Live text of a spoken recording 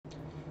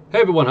Hey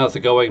everyone, how's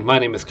it going? My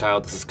name is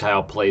Kyle. This is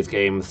Kyle Plays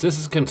Games. This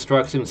is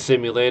Construction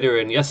Simulator,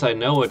 and yes, I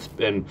know it's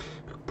been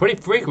pretty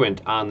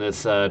frequent on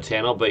this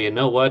channel, but you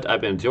know what?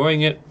 I've been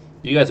enjoying it.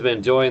 You guys have been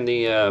enjoying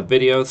the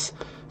videos,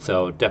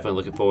 so definitely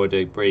looking forward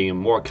to bringing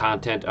more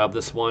content of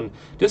this one.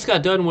 Just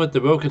got done with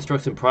the road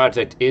construction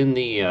project in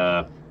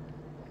the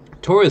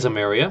tourism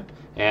area,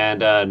 and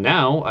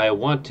now I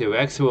want to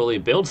actually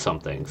build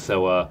something.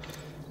 So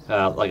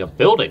like a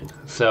building.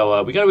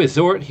 So we got a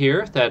resort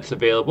here that's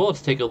available.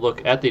 Let's take a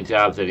look at the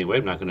jobs anyway.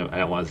 I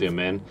don't want to zoom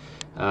in.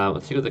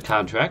 Let's see what the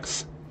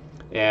contracts.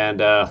 And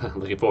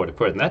looking forward to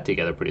putting that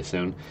together pretty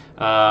soon.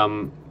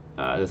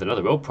 There's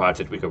another road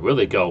project. We could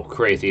really go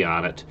crazy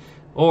on it.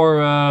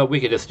 Or we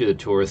could just do the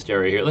tourist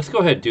area here. Let's go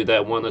ahead and do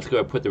that one. Let's go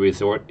ahead and put the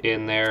resort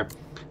in there.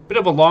 Bit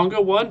of a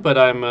longer one, but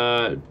I'm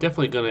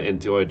definitely going to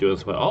enjoy doing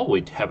this one. Oh,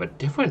 we have a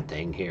different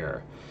thing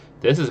here.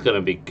 This is going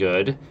to be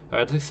good. All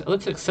right,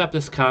 let's accept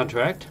this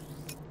contract.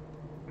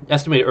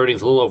 Estimated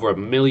earnings a little over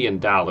 $1 million.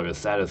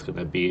 That is going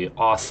to be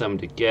awesome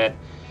to get.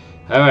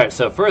 All right,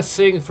 so first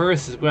thing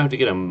first is we're going to have to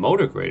get a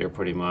motor grader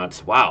pretty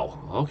much. Wow,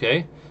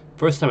 okay.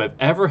 First time I've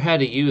ever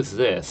had to use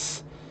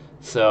this.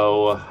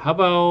 So how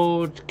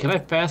about, can I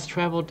fast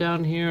travel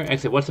down here?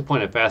 Actually, what's the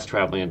point of fast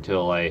traveling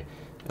until I,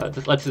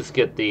 let's just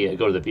get the,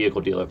 go to the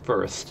vehicle dealer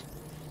first.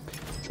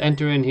 Let's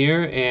enter in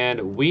here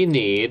and we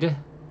need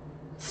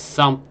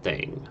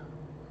something.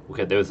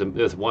 Okay,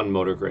 there's one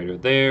motor grader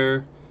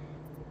there.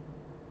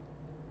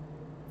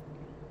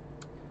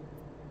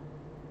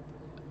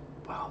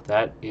 Wow,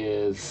 that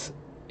is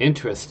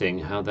interesting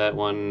how that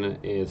one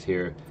is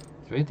here.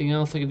 Is there anything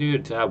else I can do?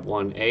 Tab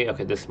 1A.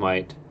 Okay, this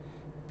might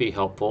be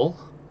helpful.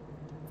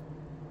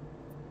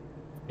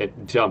 It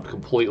jumped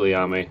completely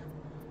on me.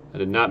 I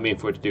did not mean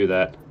for it to do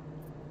that.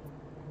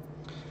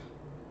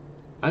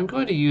 I'm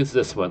going to use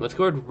this one. Let's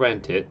go ahead and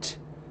rent it.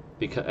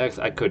 Because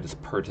I could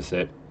just purchase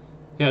it.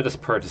 Yeah,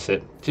 just purchase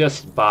it.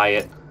 Just buy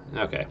it.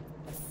 Okay.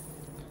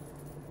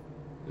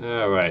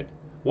 Alright.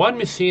 One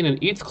machine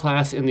in each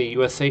class in the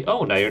USA.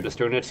 Oh, now you're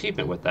just earning an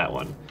achievement with that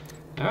one.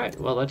 Alright,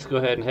 well, let's go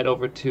ahead and head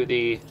over to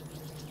the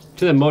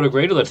motor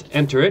grader. Let's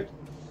enter it.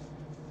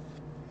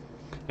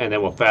 And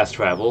then we'll fast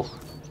travel.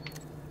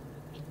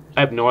 I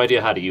have no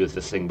idea how to use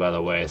this thing, by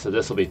the way, so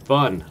this will be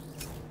fun.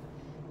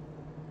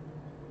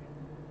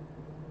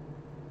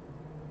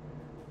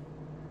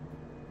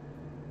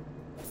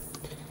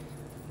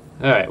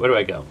 Alright, where do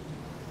I go?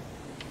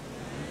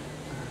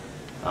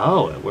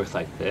 Oh, it works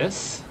like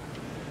this?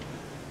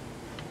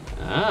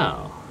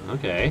 Oh,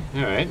 okay,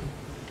 alright.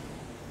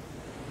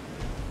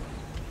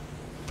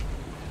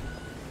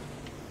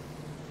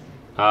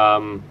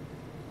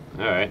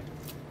 Alright.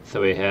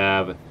 So we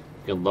have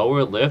a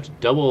lower lift,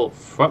 double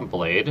front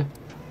blade.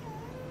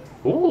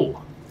 Ooh!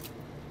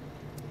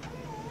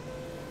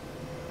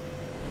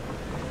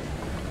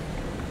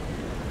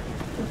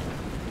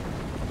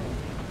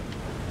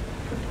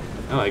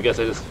 Oh, I guess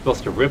I'm just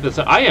supposed to rip this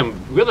up. I am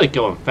really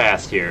going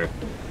fast here.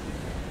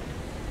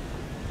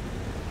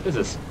 I'm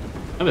just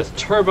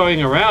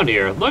turboing around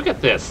here. Look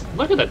at this.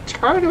 Look at the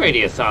turn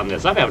radius on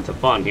this. I'm having some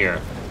fun here.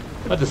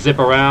 Let's zip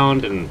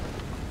around and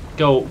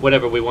go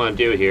whatever we want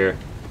to do here.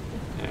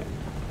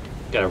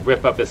 Gotta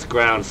rip up this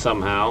ground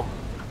somehow.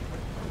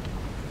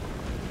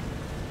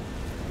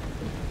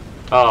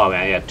 Oh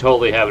man, yeah,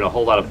 totally having a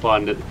whole lot of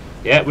fun.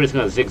 Yeah, we're just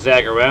gonna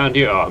zigzag around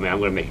here. Oh man, I'm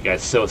gonna make you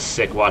guys so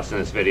sick watching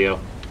this video.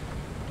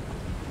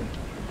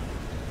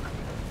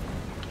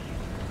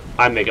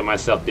 I'm making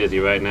myself dizzy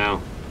right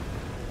now.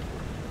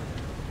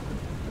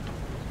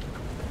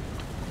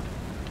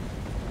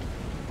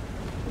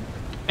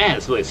 Man,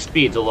 this really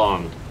speeds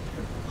along.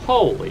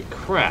 Holy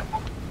crap.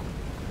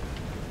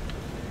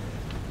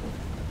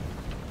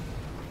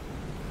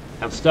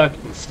 I'm stuck.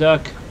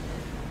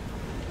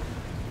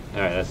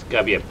 Alright, that's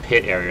gotta be a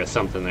pit area or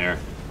something there.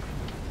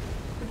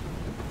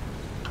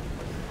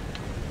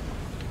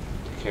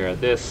 Take care of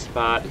this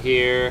spot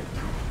here.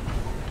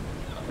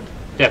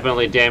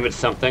 Definitely damaged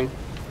something.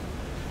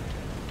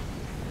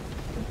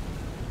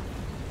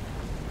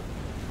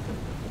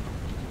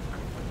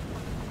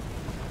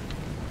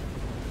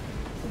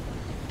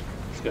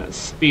 Gonna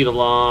speed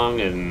along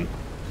and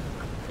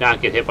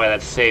not get hit by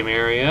that same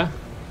area.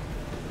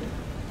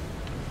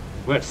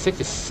 We're at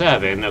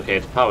 67. Okay,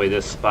 it's probably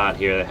this spot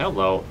here.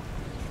 Hello.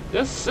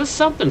 There's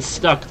something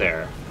stuck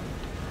there.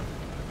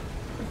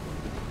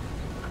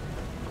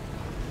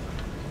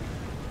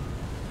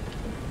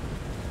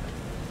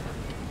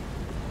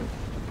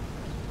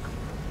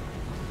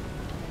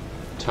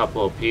 Tough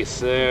little piece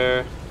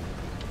there.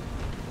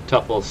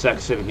 Tough little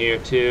section here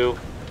too.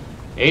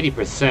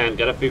 80%,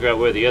 gotta figure out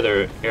where the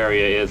other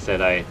area is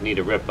that I need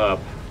to rip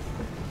up.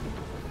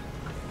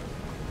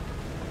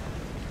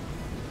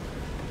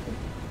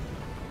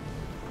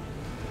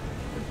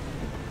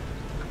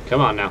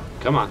 Come on now,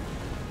 come on.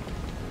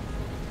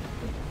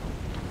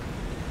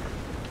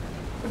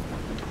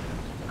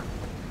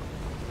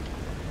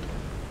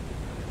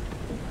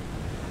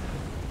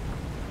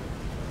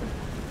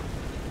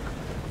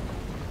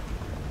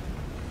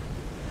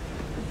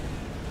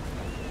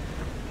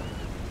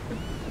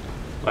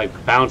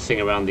 like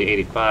bouncing around the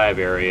 85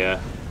 area.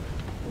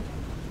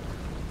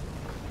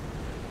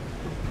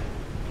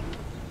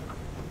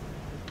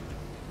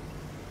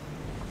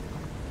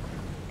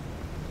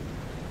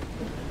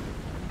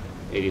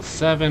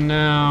 '87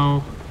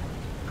 now.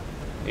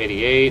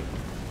 88.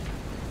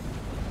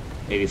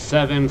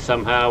 87.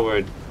 Somehow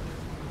we're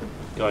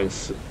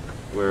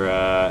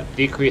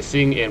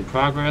decreasing in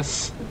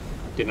progress.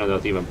 Didn't know that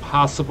was even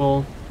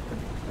possible.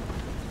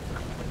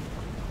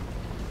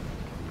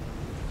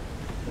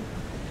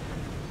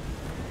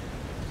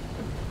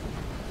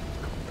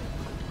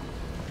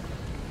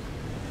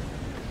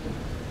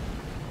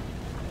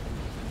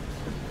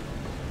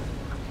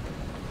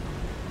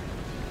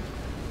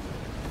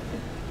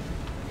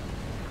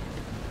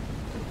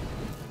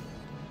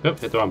 Oop,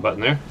 hit the wrong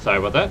button there. Sorry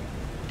about that.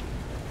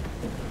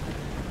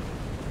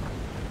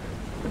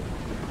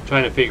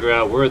 Trying to figure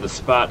out where the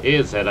spot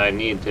is that I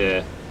need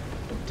to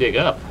dig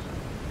up.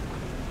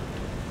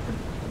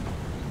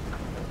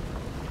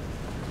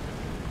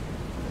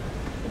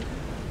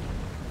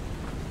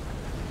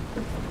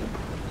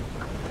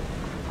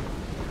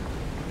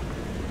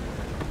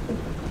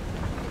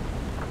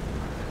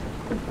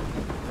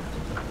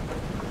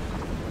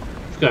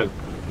 Just gonna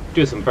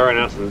do some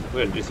burnouts and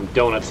we're gonna do some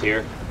donuts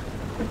here.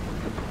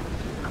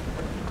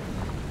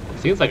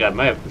 Seems like I've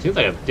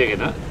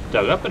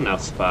dug up enough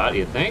spot,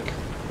 you think?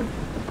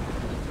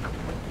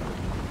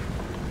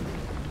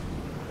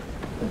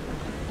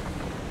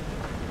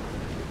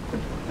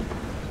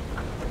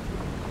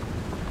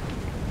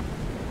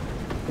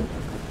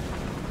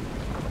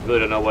 Really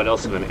don't know what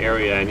else of an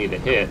area I need to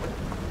hit.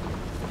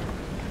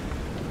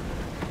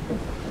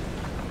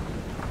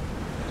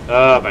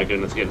 Oh my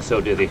goodness, getting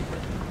so dizzy.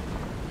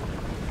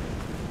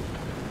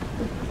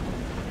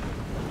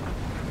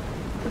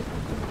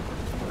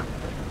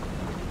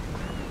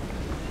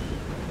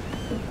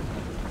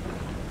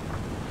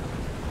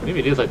 Maybe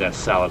it is like that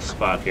solid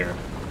spot here.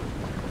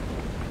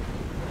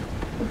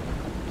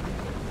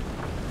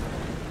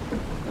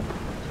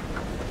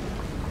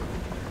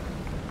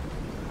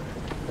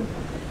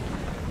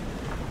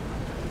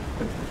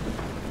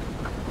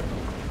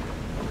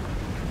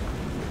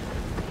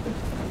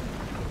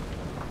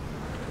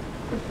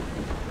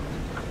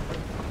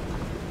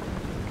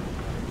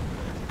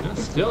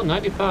 Still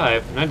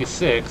 95,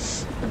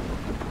 96,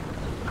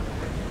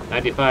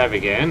 95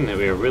 again, and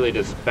we are really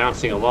just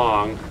bouncing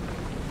along.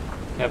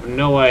 Have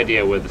no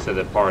idea where this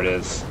other part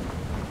is.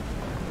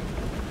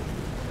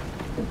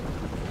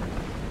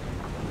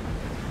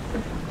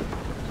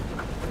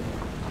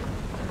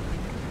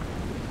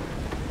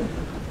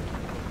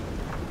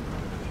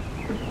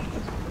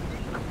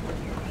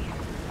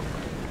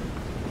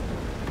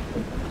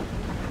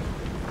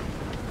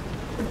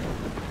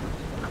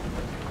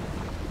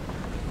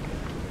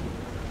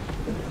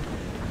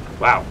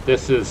 Wow,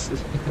 this is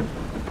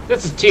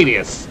this is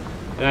tedious,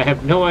 and I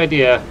have no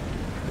idea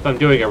if I'm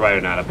doing it right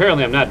or not.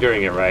 Apparently, I'm not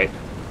doing it right.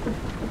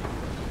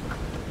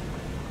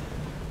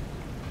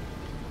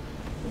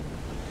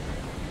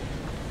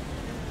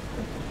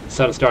 The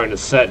sun's starting to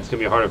set. It's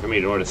gonna be harder for me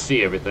in order to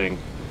see everything.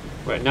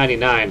 We're at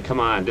 99. Come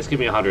on, just give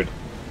me 100.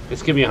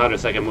 Just give me 100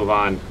 so I can move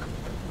on.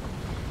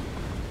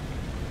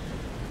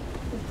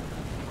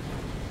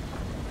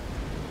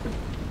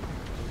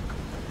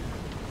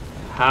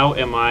 How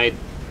am I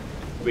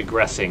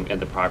regressing in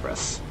the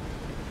progress?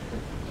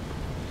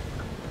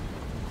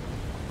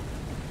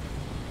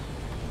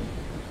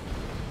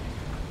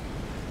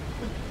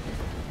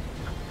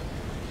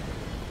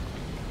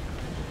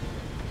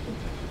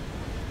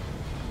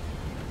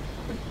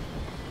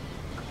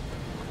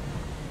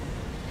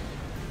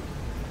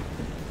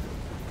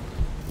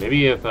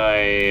 Maybe if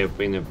I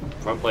bring the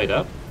front plate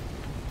up,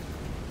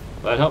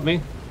 will that help me?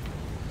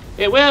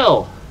 It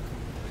will!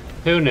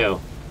 Who knew?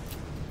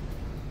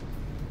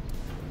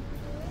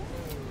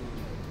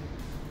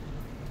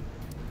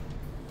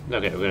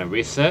 Okay, we're going to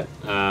reset.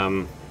 I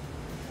don't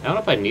know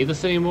if I need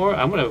this anymore.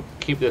 I'm going to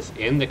keep this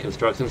in the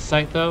construction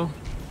site, though.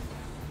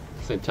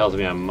 This thing tells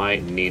me I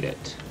might need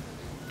it.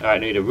 Alright, I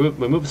need to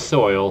remove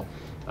soil.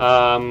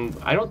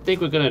 I don't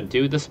think we're going to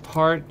do this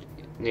part.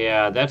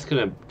 Yeah, that's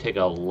going to take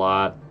a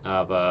lot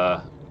of,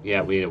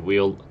 yeah, we need a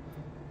wheel.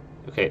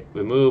 Okay,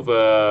 remove,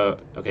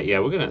 okay, yeah,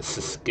 we're going to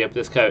skip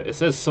this kind of, it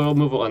says soil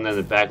removal and then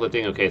the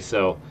backlifting. Okay,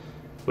 so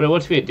what it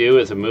wants me to do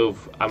is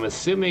remove, I'm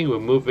assuming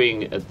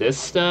removing this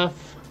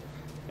stuff.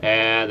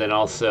 And then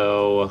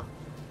also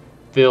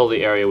fill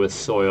the area with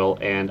soil,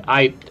 and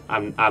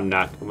we're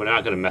not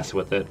going to mess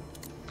with it.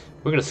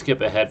 We're going to skip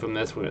ahead from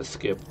this. We're going to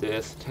skip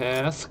this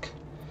task.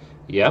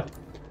 Yep,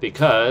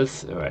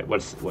 because all right,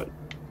 what is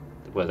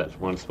that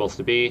one supposed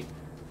to be?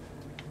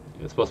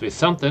 It's supposed to be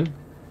something.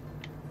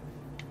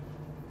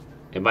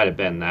 It might have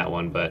been that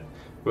one, but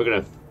we're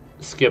going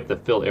to skip the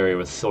fill area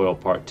with soil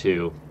part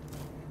 2.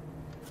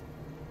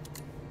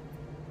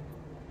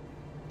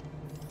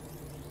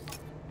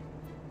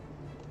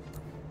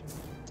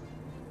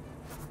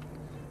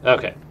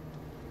 Okay.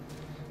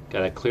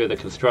 Gotta clear the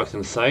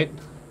construction site.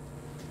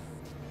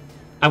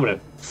 I'm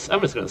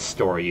just gonna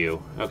store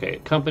you. Okay,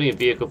 company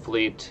vehicle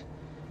fleet.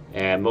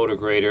 And motor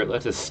grader,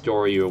 let's just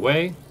store you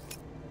away.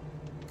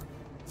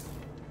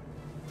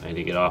 I need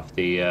to get off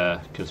the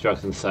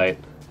construction site.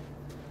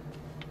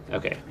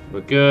 Okay,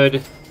 we're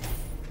good.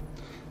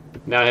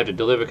 Now I have to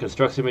deliver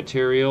construction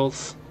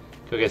materials.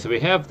 Okay, so we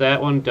have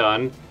that one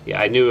done.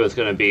 Yeah, I knew it was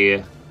going to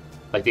be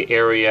like the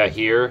area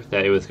here,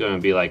 that it was going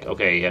to be like,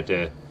 okay, you have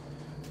to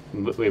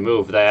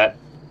remove that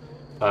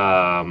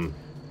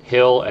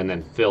hill and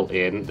then fill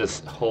in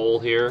this hole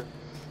here.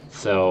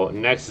 So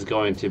next is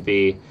going to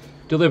be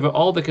deliver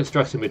all the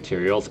construction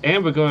materials,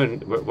 and we're going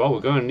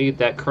to need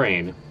that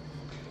crane.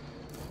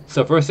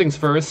 So first things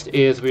first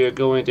is we are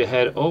going to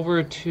head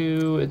over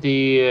to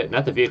the,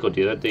 not the vehicle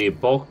dealer,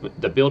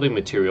 the building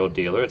material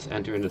dealer. Let's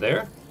enter into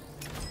there.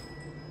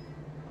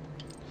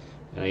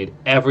 And I need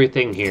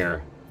everything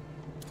here.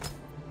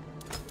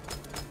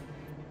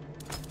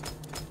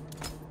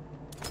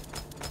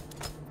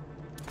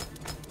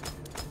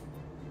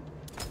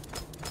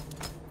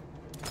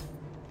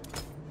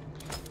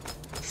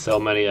 So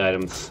many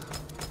items.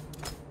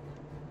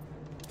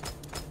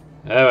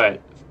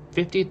 Alright.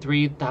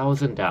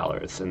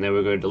 $53,000, and then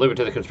we're going to deliver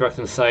to the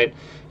construction site,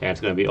 and it's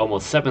going to be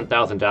almost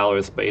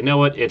 $7,000. But you know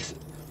what? It's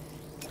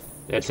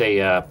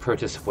a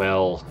purchase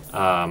well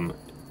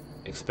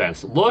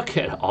expense. Look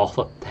at all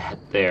of that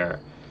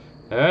there.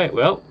 All right,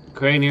 well,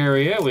 crane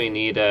area. We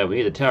need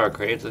a tower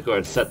crane. So let's go ahead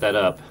and set that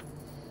up.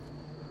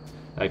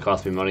 That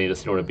cost me money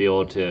just in order to be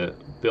able to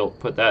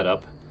put that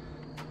up.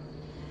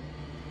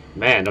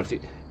 Man, have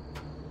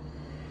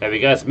you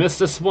guys missed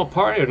this small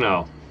part or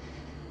no?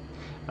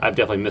 I've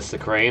definitely missed the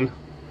crane.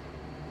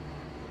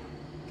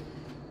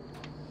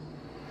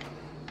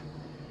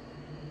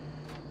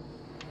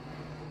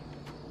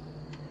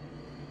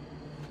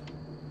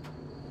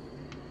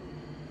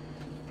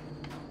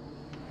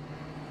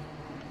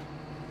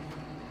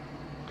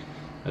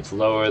 Let's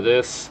lower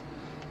this.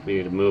 We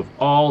need to move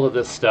all of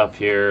this stuff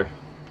here.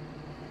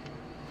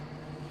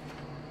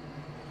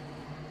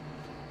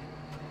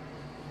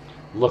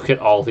 Look at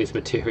all these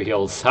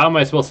materials. How am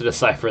I supposed to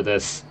decipher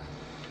this?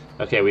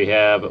 Okay, we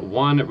have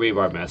one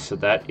rebar mesh, so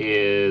that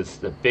is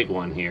the big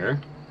one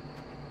here.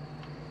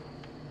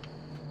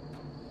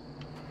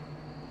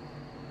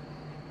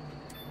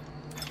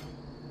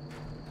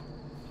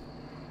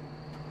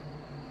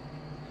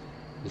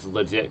 This is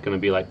legit going to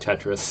be like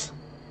Tetris.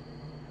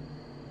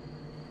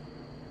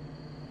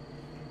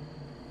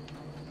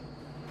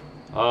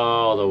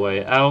 All the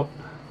way out.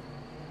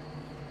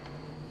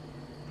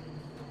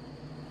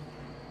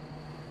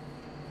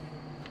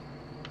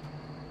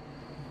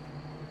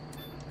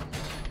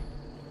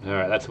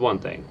 Alright, that's one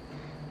thing.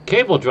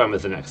 Cable drum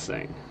is the next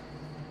thing.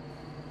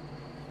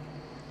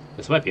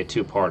 This might be a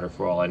two-parter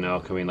for all I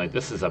know. I mean, like,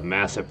 this is a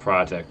massive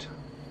project.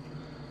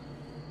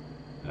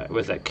 Alright,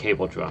 where's that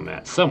cable drum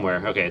at?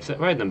 Somewhere. Okay, it's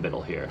right in the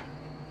middle here.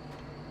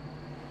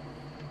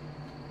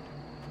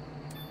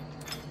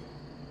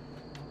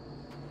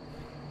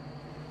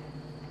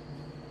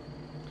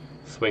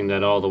 Swing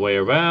that all the way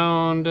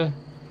around.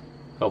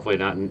 Hopefully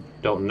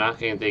don't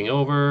knock anything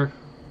over.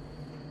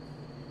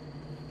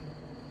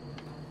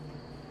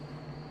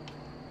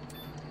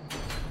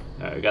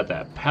 Alright, we got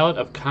that pallet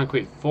of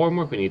concrete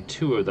formwork. We need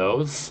 2 of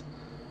those.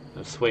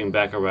 Let's swing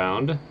back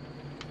around.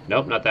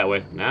 Nope, not that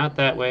way. Not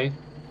that way.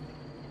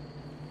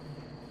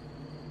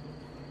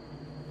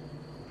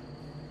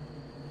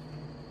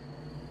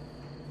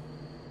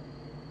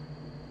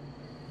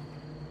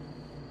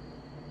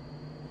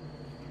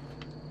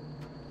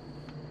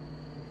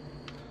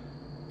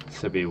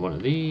 This would be one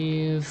of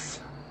these.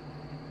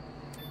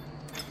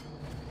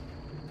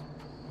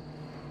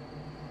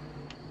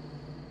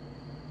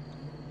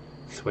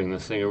 Swing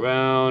this thing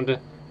around.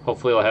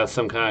 Hopefully I'll have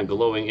some kind of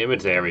glowing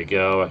image. There we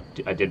go.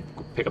 I did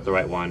pick up the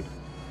right one.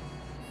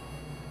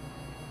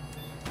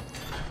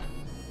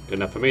 Good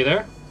enough for me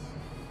there.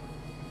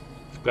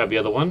 Let's grab the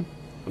other one.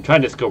 I'm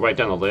trying to just go right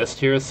down the list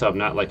here so I'm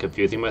not like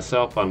confusing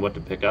myself on what to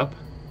pick up.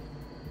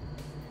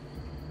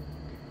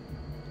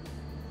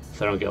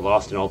 So I don't get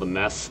lost in all the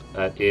mess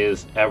that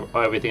is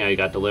everything I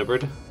got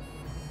delivered.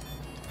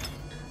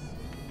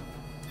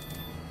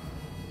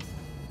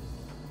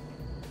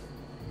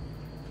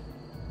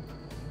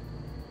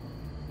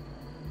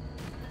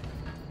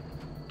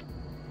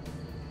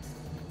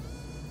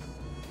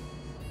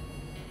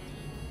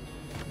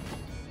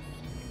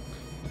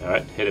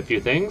 Alright, hit a few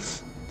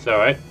things. It's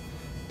alright.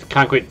 It's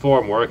concrete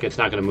formwork, it's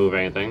not going to move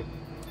anything.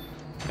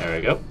 There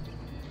we go.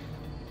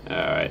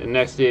 Alright, and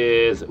next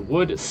is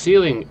wood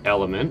ceiling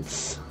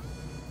elements.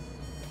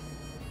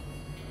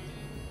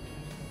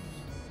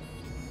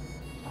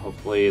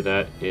 Hopefully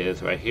that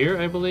is right here,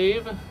 I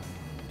believe.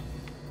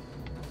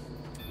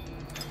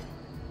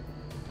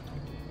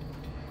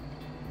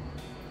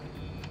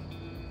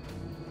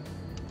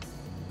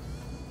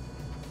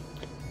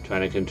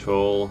 Trying to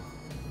control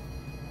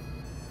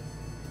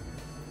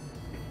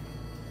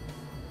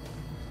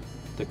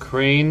the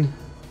crane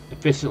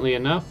efficiently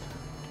enough.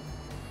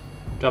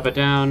 Drop it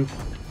down.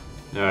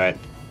 All right.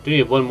 Do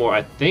need one more.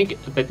 I think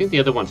the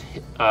other one's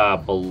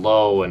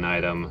below an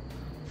item,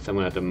 so I'm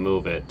gonna have to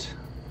move it.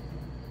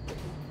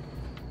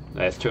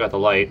 I just took out the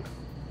light.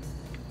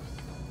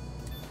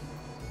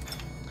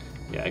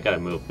 Yeah, I gotta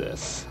move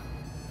this.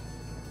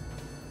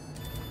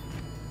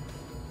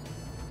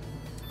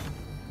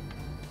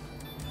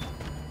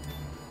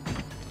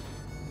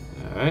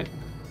 Alright.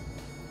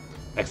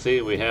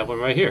 Actually, we have one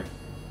right here.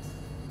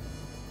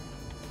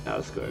 Now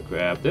let's go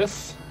grab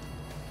this.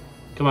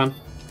 Come on.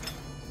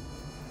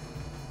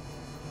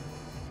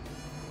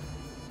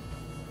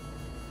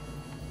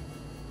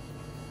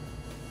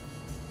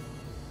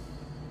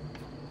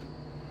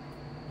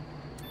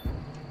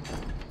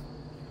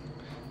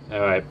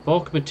 Alright,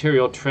 bulk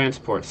material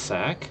transport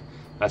sack.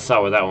 I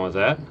saw where that one was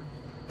at.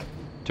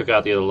 Took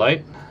out the other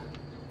light.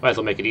 Might as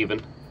well make it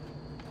even.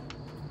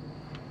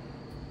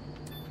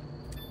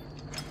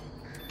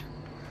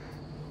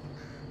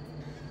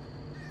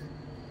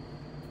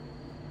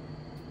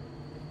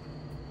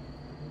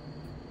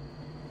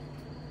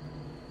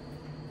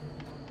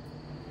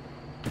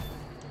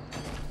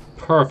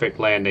 Perfect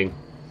landing.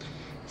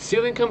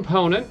 Ceiling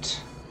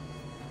component.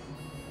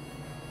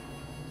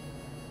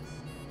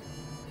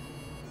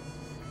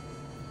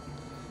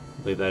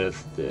 I believe that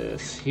is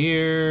this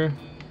here.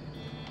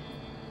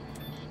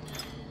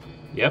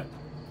 Yep.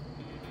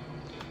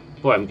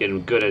 Boy, I'm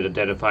getting good at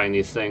identifying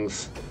these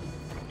things.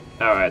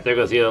 Alright, there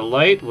goes the other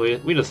light. We'll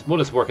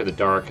just work in the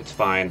dark, it's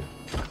fine.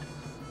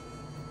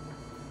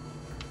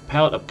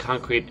 Palette of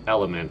concrete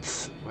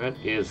elements. What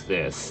is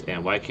this?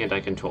 And why can't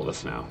I control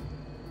this now?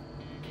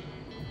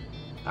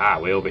 Ah,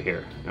 way over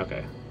here.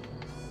 Okay.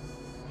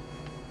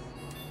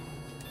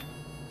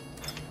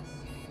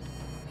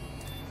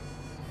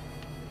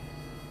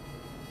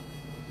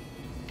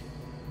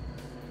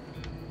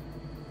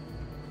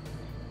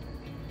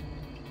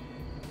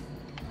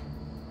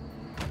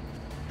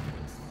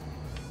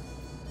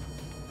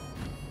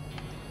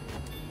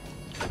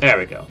 There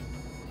we go.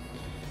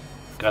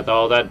 Got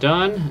all that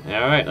done.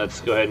 Alright, let's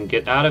go ahead and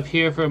get out of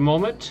here for a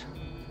moment.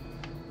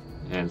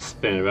 And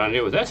spin it around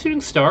here. Was that a shooting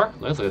star?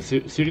 That's like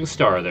a shooting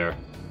star there.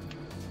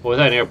 Or was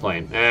that an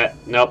airplane?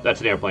 Nope,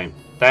 that's an airplane.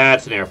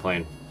 That's an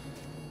airplane.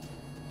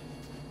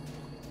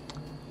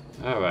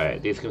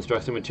 Alright, these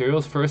construction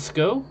materials first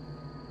go.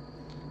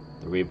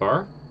 The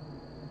rebar.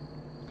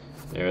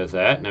 There's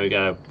that. Now we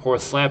got a pour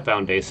slab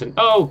foundation.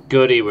 Oh,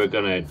 goody, we're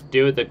gonna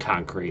do the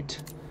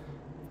concrete.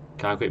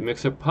 Concrete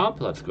mixer pump.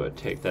 Let's go ahead and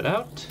take that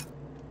out.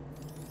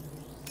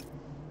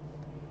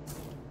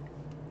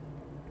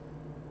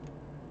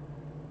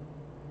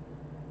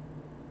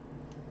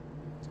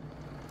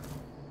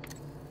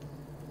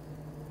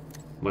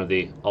 One of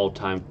the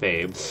all-time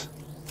faves.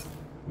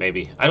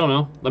 Maybe. I don't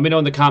know. Let me know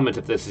in the comments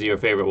if this is your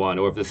favorite one,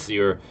 or if this is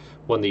your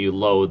one that you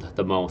loathe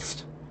the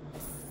most.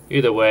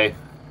 Either way,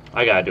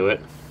 I gotta do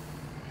it.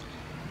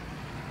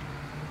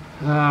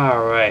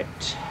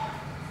 Alright.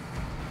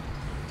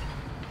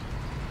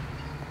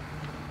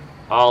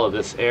 All of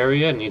this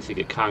area needs to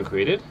get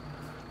concreted.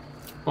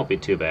 Won't be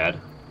too bad.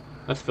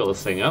 Let's fill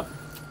this thing up.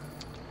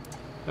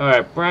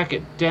 Alright,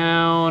 bracket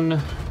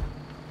down.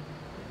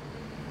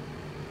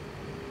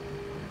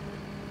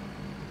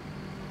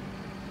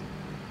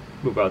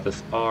 Move out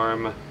this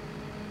arm.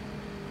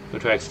 We'll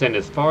try to extend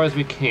as far as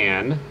we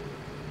can.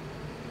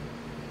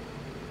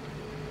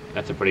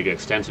 That's a pretty good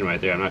extension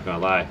right there, I'm not gonna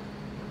lie.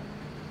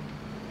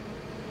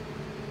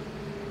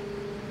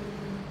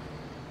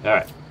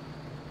 Alright.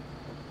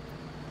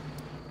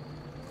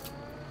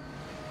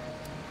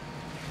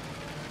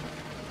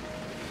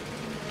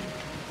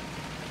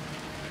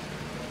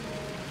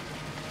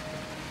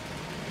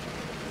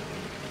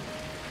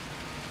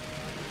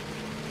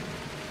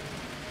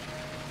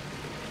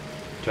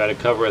 Try to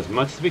cover as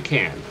much as we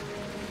can.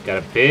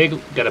 Got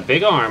a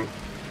big arm.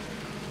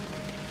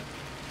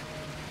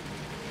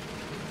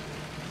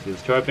 See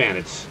this to our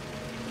advantage.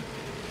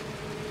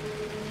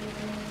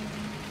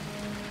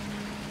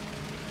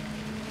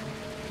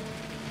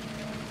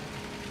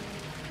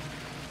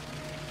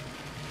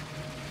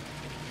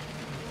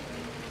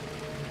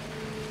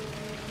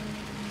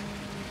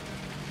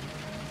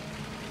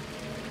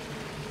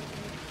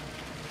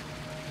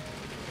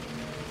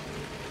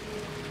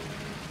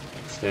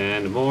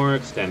 Extend more,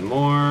 extend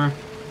more.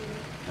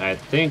 I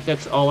think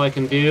that's all I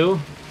can do.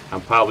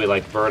 I'm probably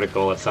like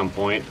vertical at some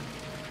point.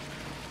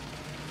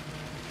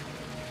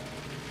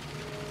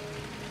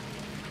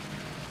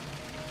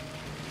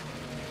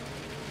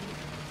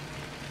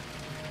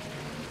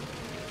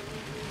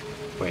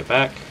 Way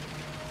back.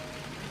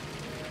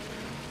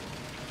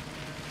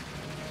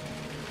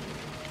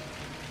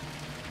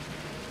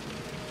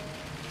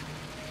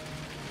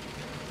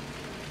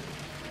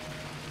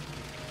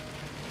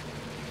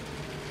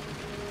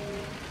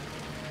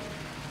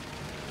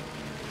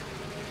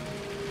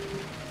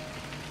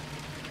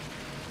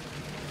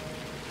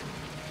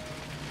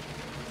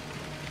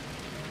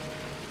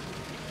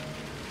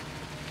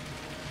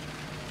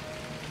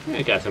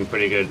 I got some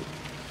pretty good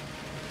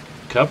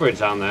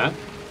coverage on that.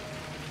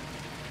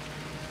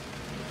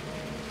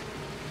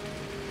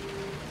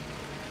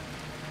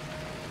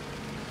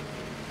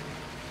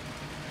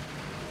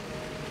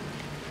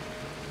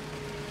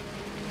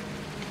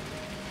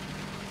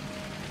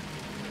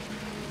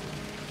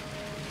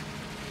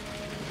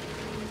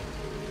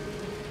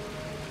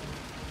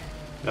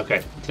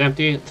 Okay, it's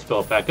empty. Let's fill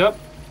it back up.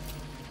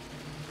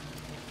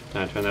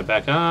 Time to turn that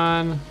back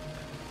on.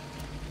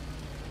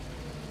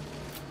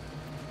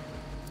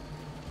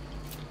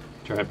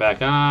 Turn it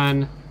back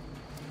on.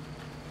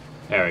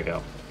 There we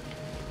go.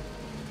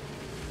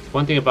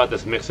 One thing about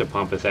this mixer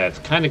pump is that it's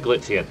kind of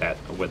glitchy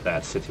with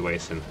that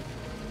situation.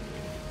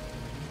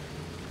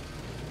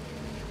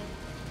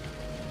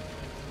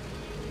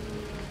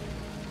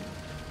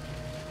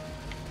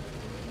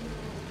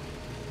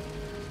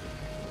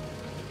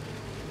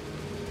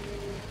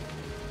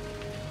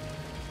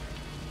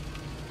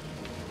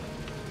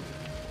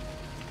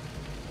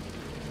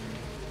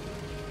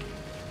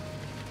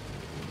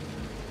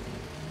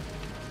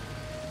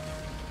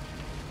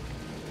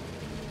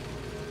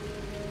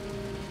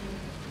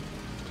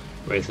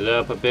 Raise it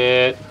up a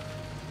bit.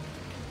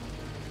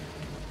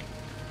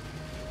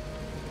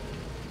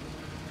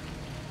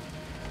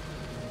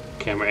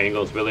 Camera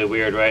angle is really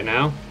weird right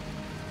now.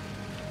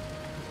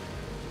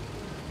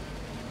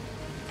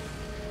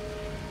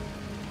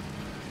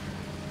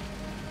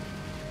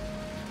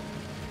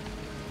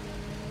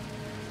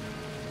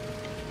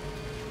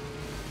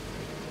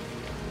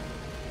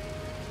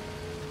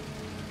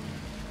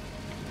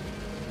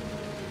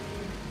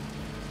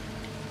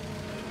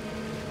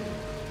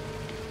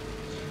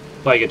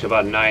 If I get to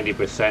about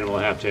 90%, we'll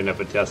have to end up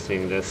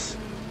adjusting this.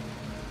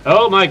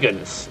 Oh my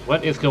goodness,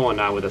 what is going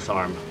on with this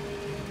arm?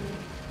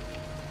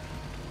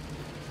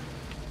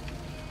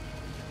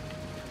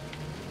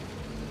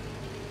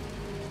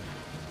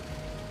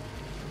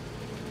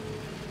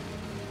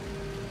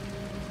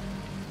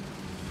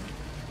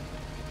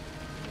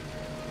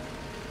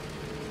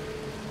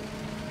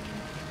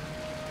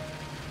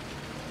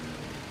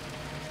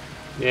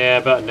 Yeah,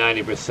 about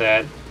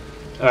 90%.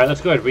 Alright,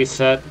 let's go ahead and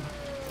reset.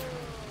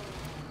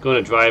 Go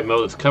into drive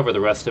mode, let's cover the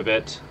rest of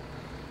it.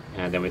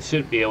 And then we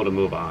should be able to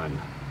move on.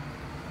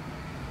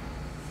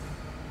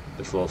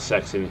 This little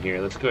section here,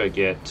 let's go ahead and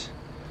get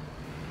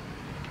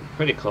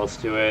pretty close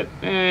to it.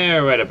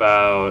 Right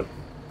about...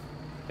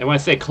 And when I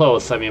say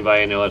close, I mean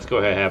by, let's go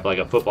ahead and have like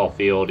a football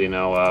field,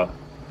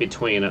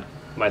 between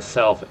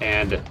myself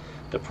and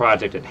the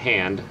project at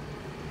hand.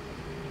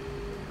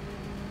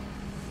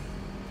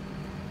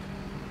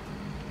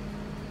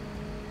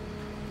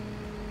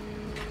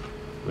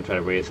 I'm going to try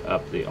to raise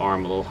up the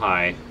arm a little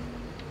high.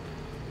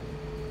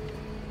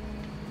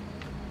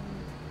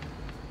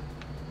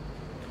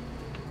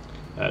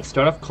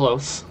 Start off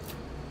close.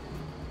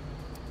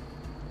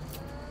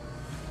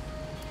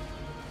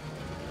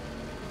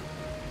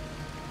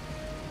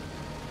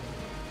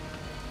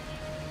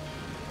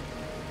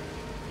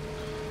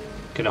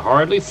 Can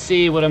hardly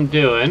see what I'm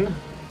doing,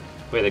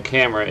 where the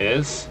camera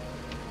is,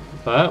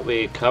 but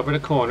we covered a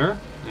corner.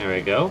 There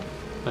we go.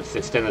 Let's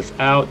extend this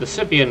out. This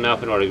should be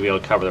enough in order to be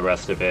able to cover the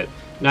rest of it.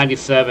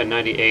 97,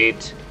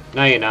 98,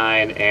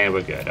 99, and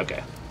we're good.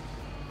 Okay.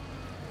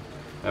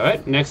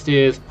 Alright, next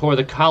is pour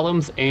the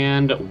columns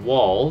and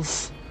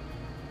walls.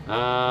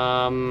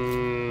 Let's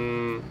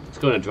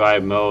go into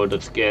drive mode.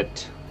 Let's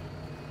get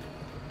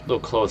a little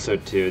closer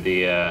to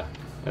the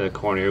other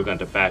corner here. We're going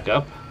to back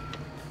up.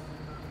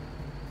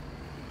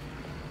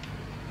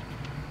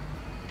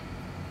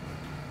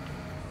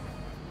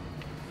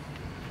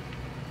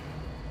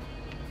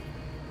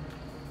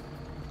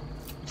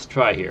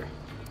 Try here.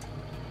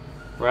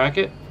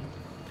 Bracket.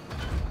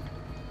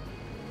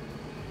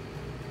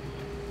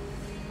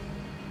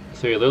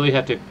 So you literally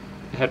have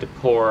to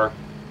pour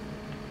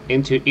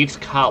into each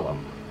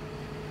column.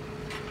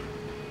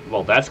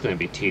 Well, that's going to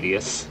be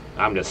tedious.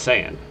 I'm just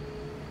saying.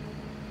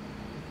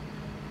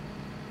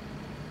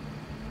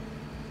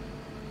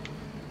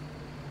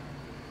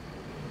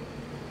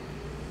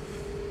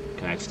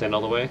 Can I extend all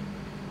the way?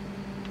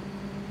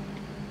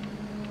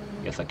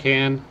 Yes, I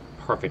can.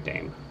 Perfect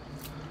aim.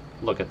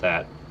 Look at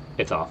that.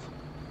 It's off.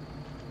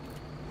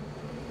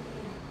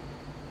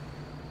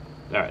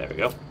 Alright, there we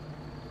go.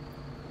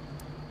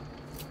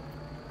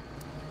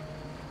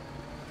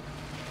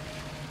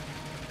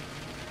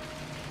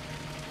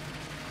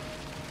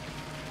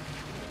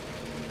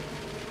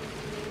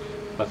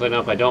 Luckily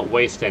enough, I don't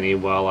waste any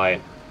while I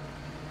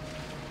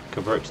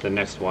convert to the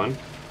next one.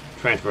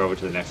 Transfer over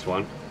to the next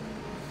one.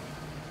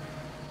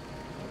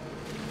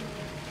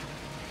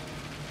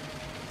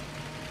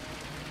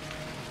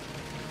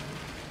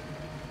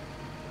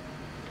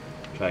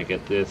 Try to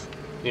get this,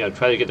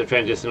 try to get the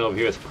transition over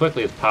here as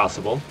quickly as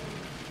possible.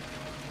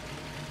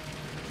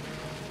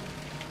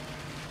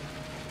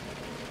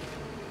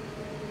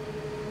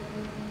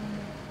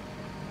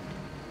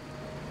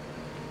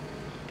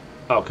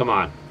 Oh, come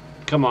on.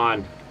 Come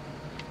on.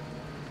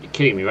 You're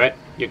kidding me, right?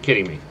 You're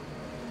kidding me.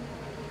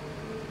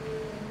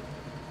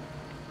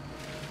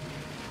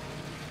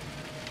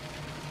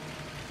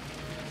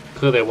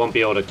 Clearly I won't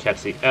be able to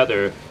catch the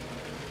other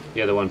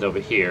ones over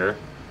here.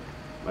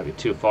 Might be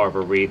too far of a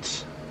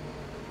reach.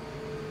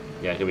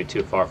 Yeah, it's gonna be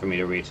too far for me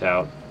to reach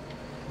out.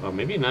 Well,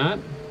 maybe not.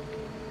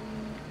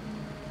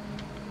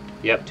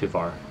 Yep, too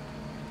far.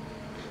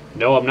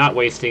 No, I'm not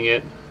wasting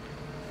it.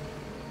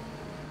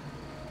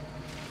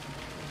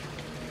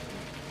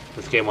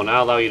 This game will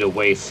not allow you to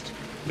waste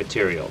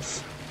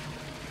materials.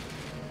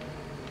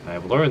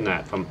 I've learned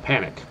that from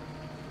Panic.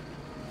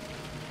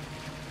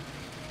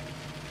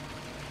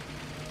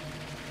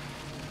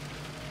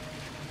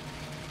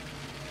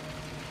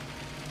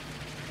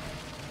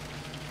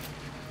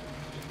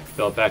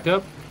 Fill it back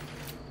up.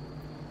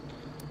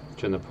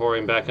 Turn the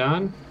pouring back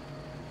on.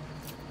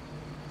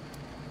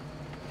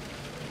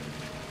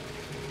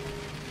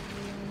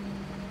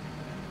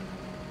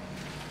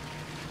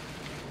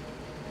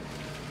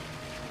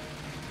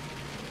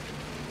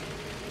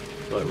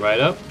 Fill it right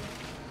up.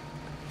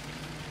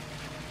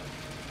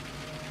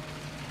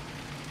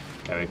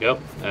 There we go.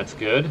 That's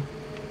good.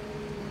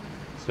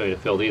 So you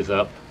fill these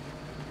up.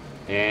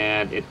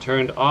 And it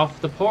turned off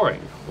the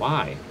pouring.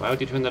 Why? Why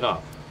would you turn that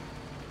off?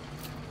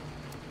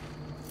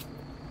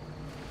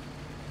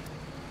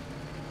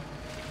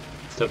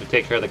 Still have to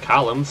take care of the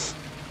columns.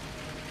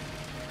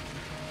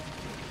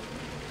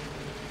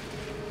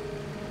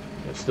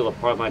 That's still a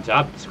part of my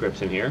job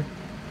description here.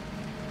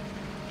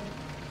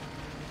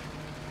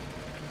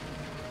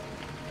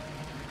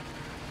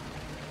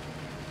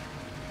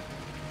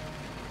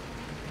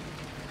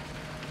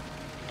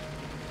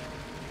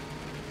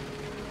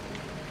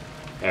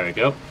 There we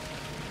go.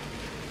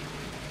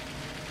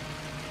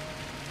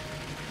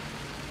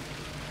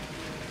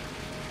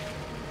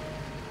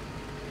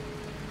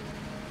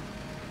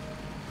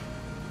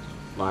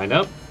 Line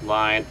up,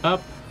 line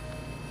up.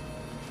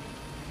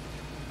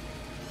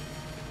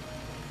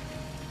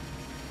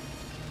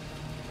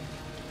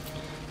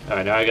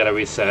 Alright, now I gotta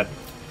reset.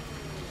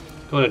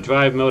 Go to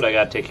drive mode, I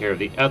gotta take care of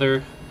the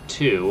other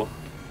two.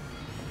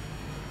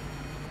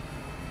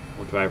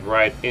 We'll drive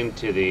right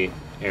into the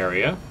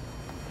area.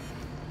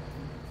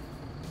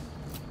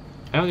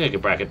 I don't think I can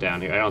bracket down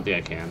here. I don't think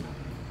I can.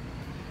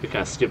 It'd be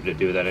kind of stupid to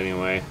do that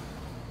anyway.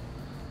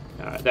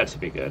 Alright, that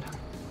should be good.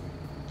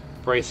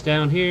 Brace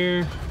down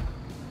here.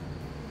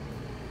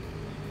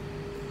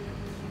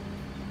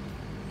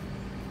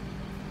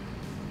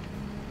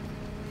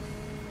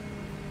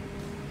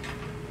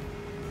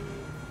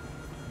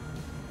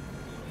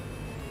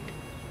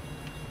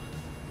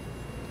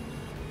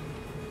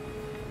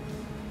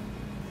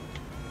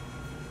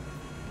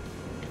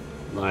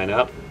 Line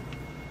up.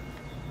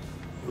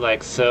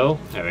 Like so.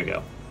 There we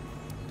go.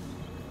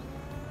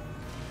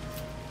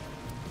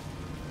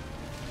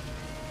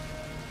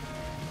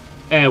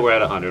 And we're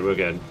at 100. We're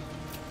good.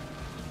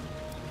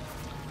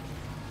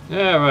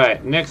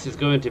 Alright, next is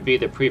going to be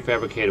the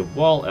prefabricated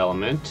wall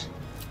element.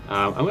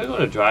 I'm going to go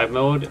into drive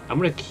mode. I'm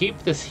going to keep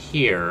this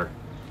here,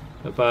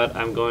 but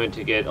I'm going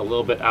to get a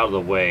little bit out of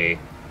the way.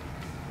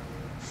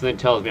 Something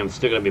tells me I'm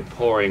still going to be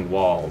pouring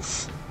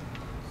walls.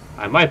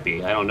 I might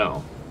be. I don't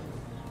know.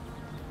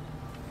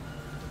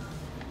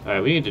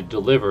 Alright, we need to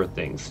deliver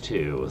things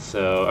too.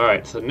 So,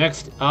 alright, so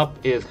next up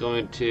is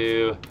going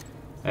to...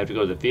 I have to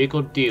go to the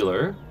vehicle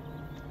dealer.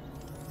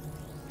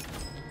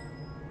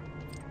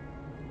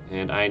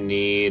 And I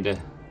need... I'm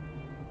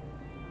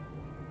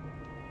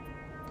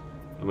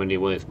going to need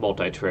one of these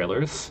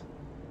multi-trailers.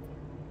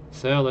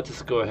 So, let's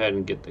just go ahead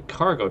and get the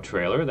cargo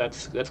trailer.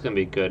 That's going to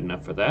be good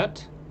enough for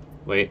that.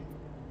 Wait.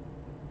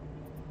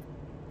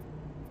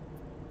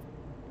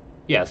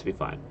 Yeah, this will be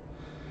fine.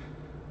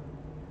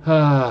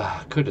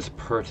 Could just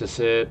purchase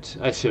it.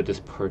 I should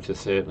just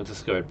purchase it. Let's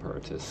just go ahead and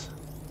purchase.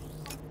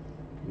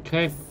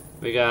 Okay,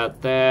 we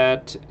got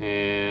that,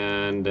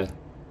 and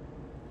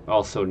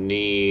also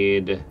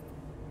need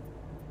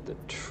the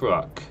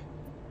truck.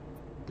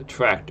 The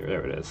tractor,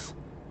 there it is.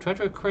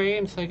 Tractor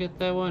crane, did I get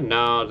that one?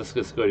 No, let's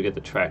just go to get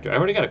the tractor. I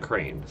already got a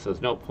crane, so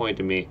there's no point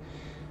to me.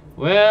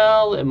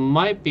 Well, it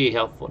might be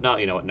helpful. No,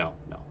 you know what, no.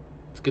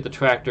 Let's get the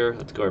tractor.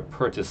 Let's go and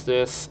purchase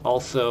this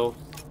also.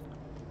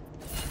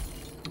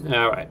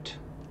 Alright.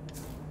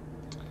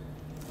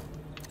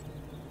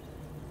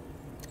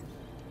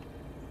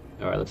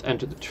 Alright, let's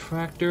enter the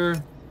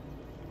tractor.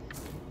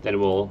 Then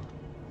we'll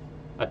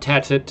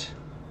attach it.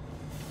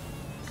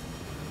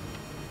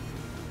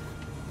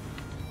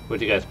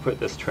 Where'd you guys put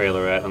this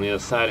trailer at? On the other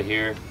side of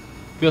here?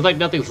 Feels like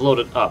nothing's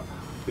loaded up.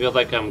 Feels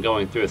like I'm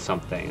going through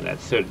something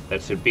that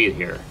should be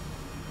here.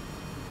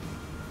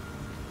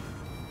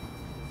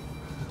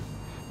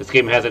 This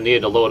game hasn't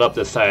needed to load up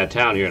this side of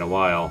town here in a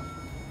while.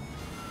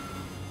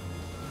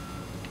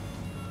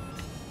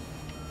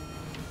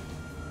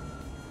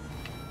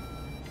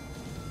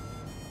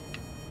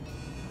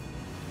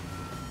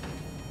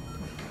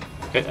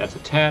 Okay, that's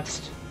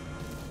attached.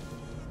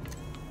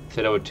 Let's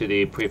head over to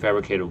the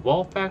prefabricated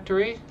wall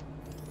factory.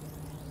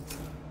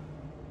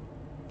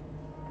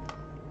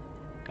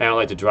 I don't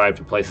like to drive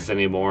to places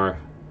anymore.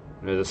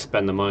 I just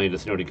spend the money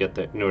just in order to get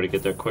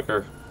there,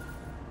 quicker.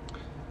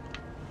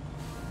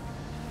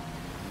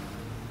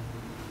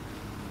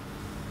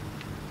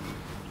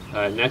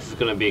 Next is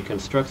going to be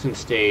construction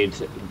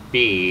stage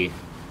B.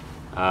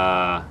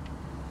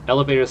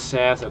 Elevator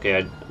shafts.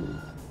 Okay,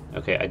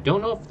 I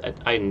don't know if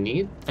I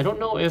don't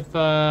know if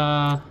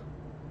okay,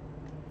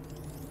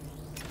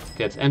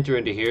 let's enter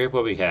into here.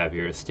 What we have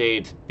here,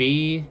 stage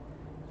B.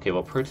 Okay,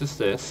 we'll purchase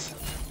this.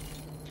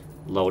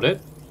 Load it.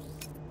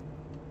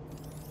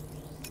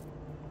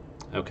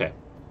 Okay.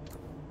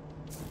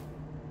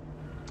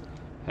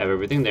 Have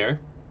everything there.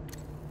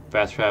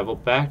 Fast travel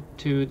back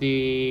to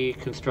the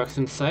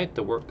construction site,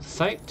 the work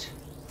site.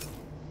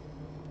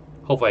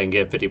 Hopefully I can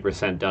get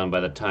 50% done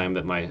by the time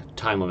that my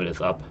time limit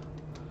is up.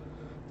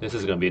 This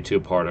is going to be a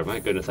two-parter. My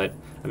goodness, I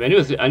mean,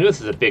 I knew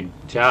this is a big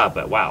job,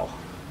 but wow.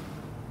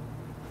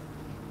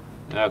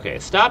 Okay,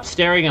 stop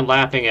staring and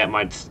laughing at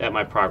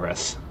my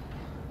progress.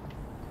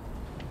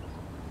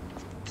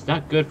 It's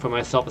not good for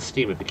my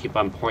self-esteem if you keep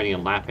on pointing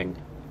and laughing.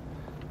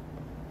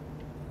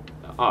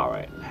 All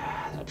right,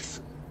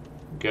 that's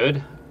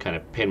good. Kind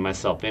of pin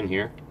myself in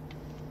here.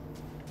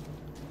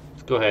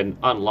 Let's go ahead and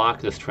unlock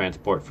this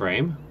transport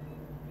frame.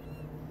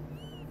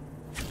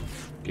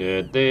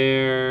 Good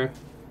there.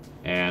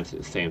 And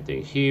the same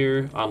thing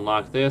here.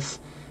 Unlock this.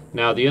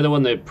 Now the other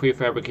one, the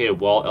prefabricated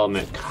wall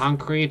element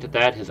concrete,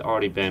 that has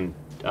already been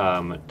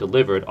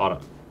delivered.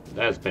 That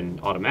has been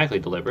automatically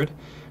delivered.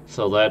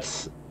 So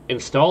let's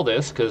install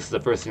this because it's the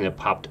first thing that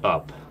popped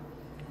up.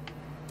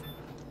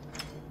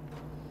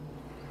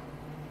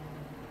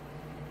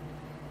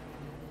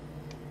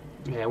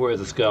 And where is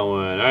this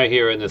going? Right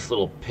here in this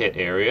little pit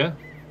area.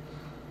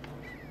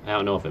 I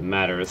don't know if it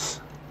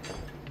matters.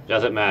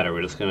 Doesn't matter.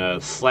 We're just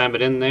gonna slam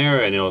it in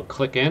there and it'll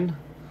click in.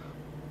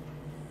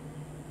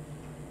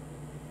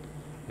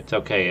 It's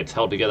okay. It's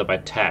held together by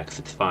tacks.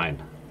 It's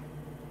fine.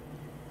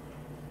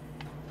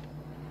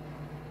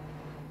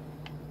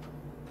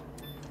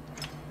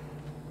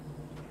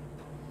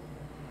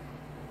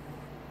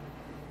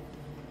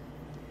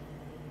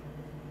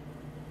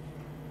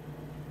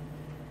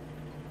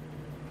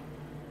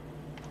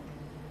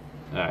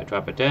 Alright,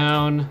 drop it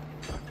down.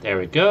 There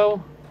we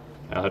go.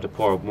 I'll have to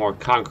pour more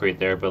concrete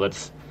there, but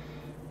let's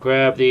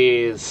grab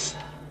these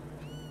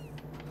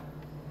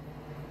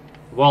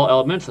wall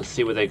elements. Let's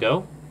see where they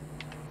go.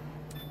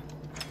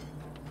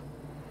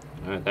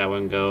 Alright, that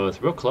one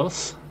goes real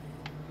close.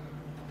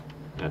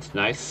 That's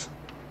nice.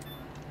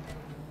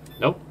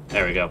 Nope,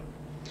 there we go.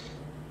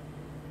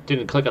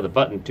 Didn't click on the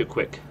button too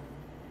quick.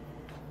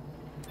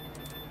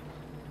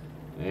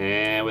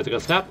 And where's it gonna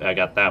stop? I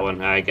got that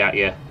one. I got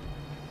you.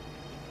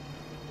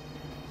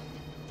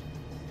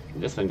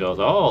 This one goes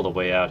all the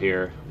way out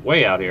here.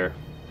 Way out here.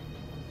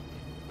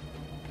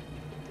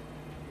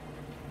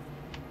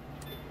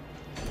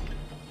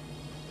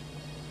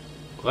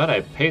 Glad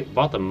I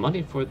bought the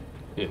money for...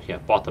 Yeah,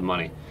 bought the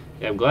money.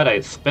 Yeah, I'm glad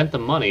I spent the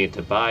money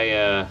to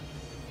buy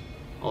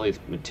all these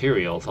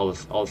materials, all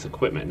this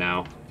equipment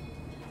now.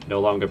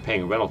 No longer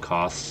paying rental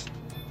costs.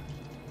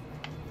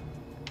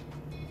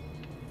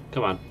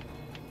 Come on.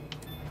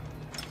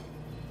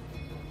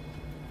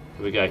 What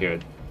do we got here?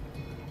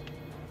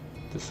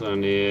 This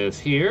one is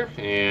here,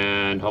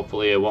 and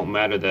hopefully it won't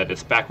matter that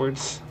it's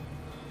backwards.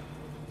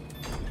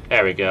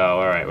 There we go.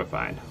 Alright, we're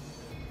fine.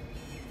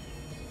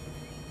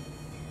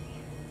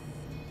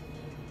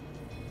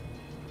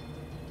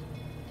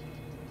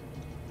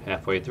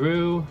 Halfway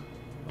through.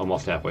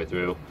 Almost halfway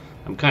through.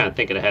 I'm kind of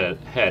thinking ahead.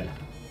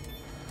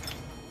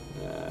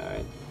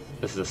 Alright.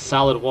 This is a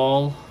solid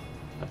wall.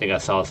 I think I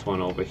saw this one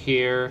over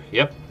here.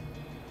 Yep.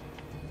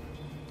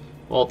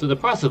 Well, through the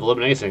process of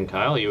elimination,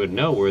 Kyle, you would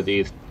know where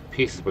these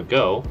pieces would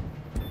go.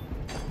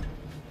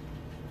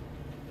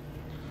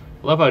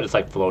 I love how it just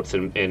like floats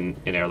in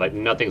air, like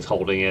nothing's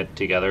holding it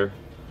together.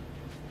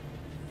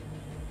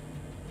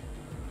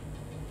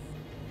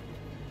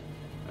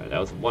 Alright, that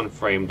was one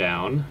frame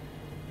down.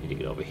 Need to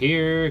get over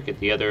here, get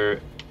the other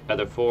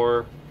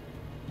four.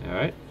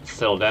 Alright,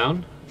 settle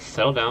down.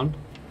 Settle down.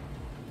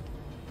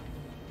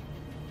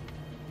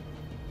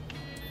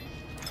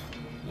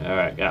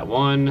 Alright, got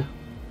one.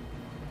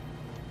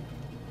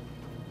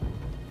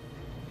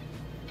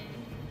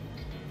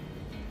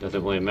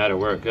 Doesn't really matter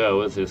where it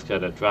goes, just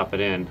gotta drop it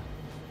in.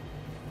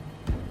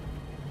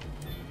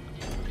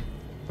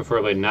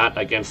 Preferably not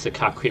against the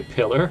concrete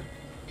pillar.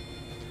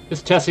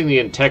 Just testing the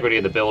integrity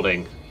of the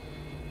building.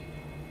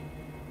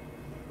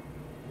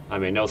 I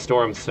mean, no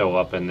storms show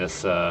up in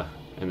this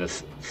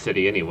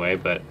city anyway,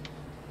 but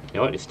you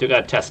know what? You still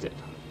gotta test it.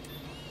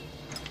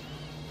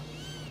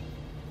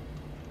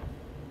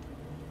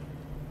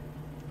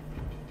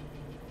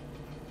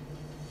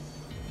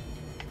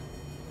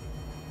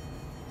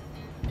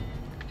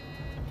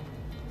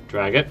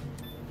 Drag it.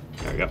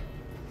 There we go.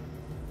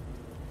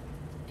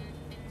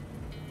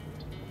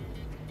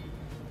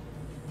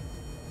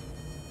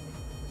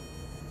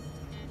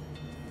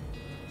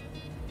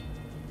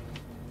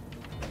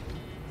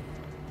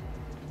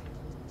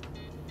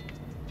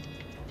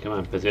 Come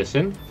on,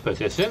 position.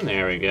 Position.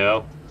 There we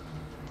go.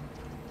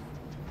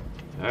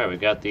 Alright, we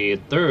got the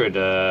third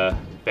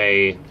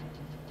bay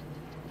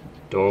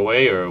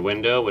doorway or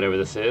window, whatever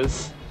this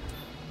is.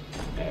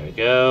 There we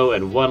go.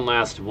 And one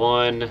last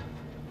one.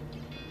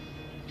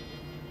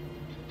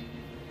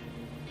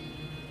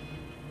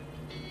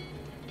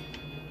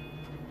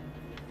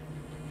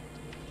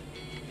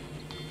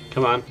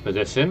 Come on,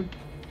 position.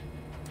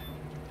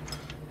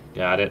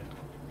 Got it.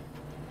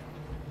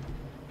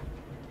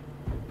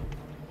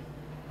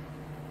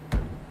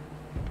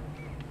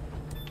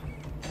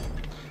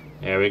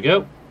 There we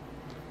go.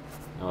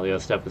 All the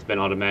other stuff has been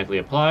automatically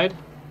applied.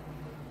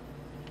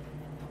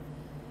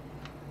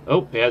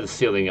 Oh, yeah, the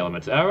ceiling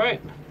elements. All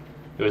right.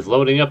 It was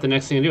loading up the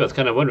next thing to do. I was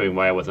kind of wondering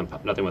why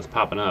nothing was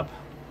popping up.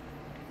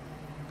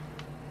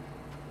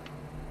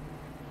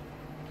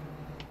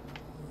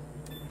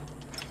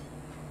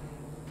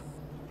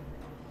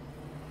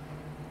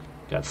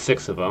 Got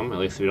 6 of them. At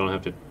least we don't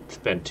have to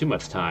spend too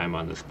much time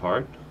on this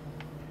part.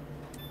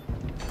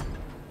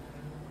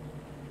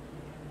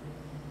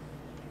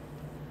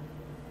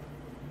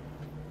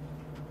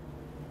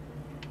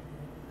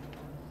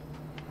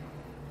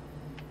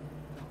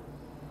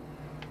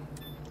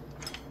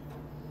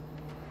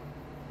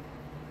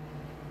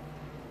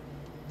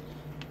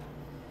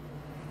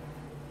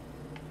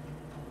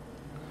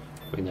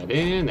 Bring that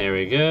in. There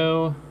we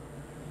go.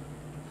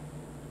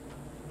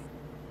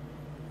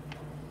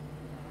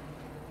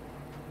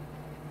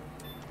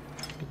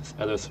 This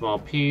other small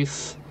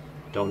piece.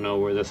 Don't know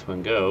where this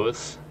one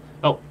goes.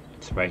 Oh,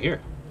 it's right here.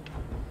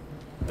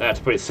 That's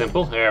pretty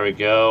simple. There we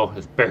go.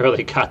 Just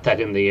barely got that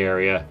in the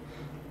area.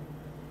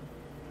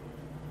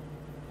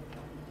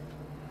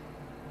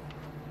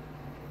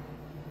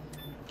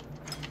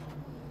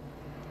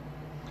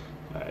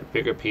 Alright,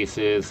 bigger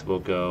pieces will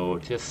go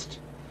just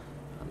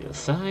on the other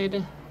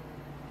side.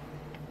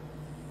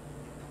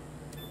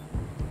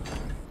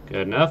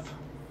 Good enough.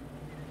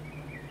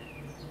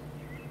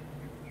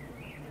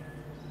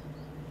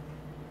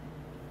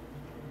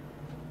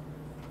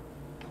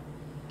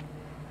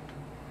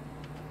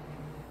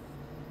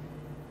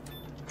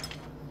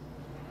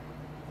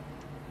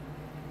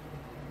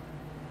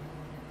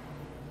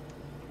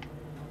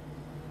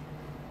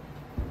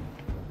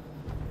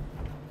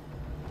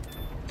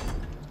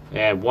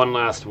 And one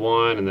last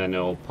one, and then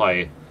it'll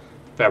probably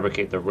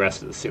fabricate the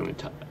rest of the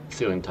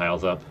ceiling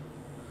tiles up.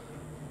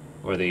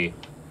 Or the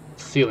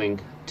ceiling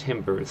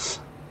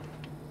timbers.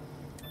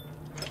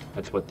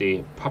 That's what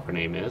the proper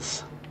name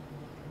is.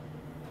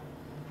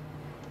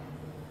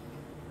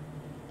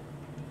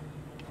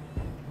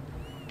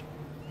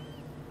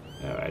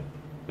 Alright.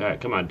 Alright,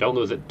 come on, don't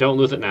lose it. Don't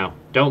lose it now.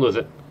 Don't lose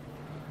it.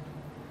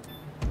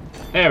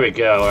 There we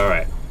go,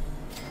 alright.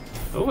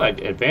 Oh, I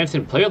advanced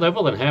in player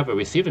level and have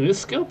received a new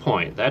skill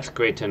point. That's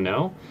great to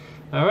know.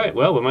 Alright,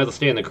 well, we might as well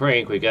stay in the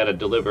crank. We gotta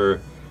deliver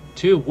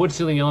 2 wood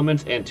ceiling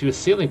elements and 2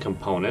 ceiling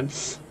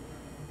components.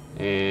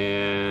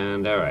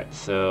 And, alright,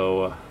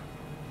 so...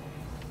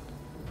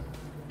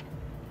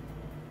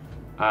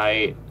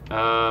 I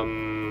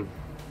have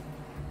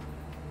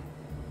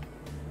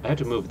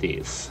to move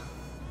these.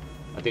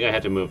 I think I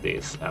have to move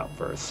these out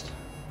first.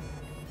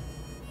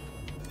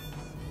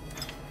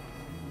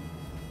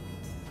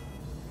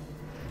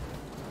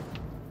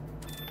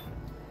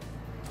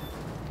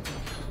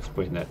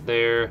 Putting that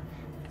there.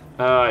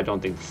 I don't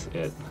think this is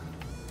it.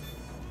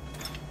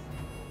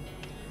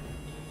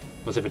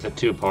 Let's see if it's a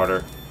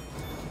 2-parter.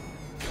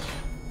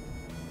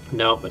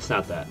 Nope, it's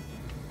not that.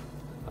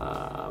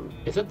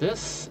 Is it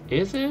this?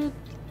 Is it?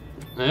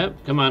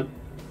 Yep, come on.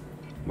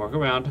 Work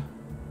around.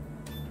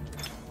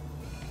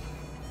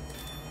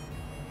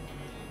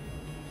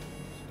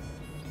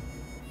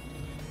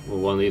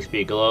 Will one of these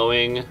be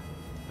glowing?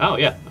 Oh,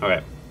 yeah,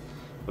 alright.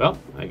 Well,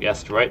 I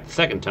guessed right the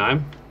second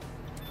time.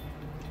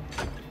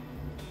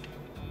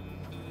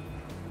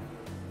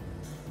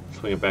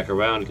 Swing it back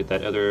around, get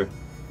that other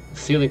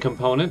ceiling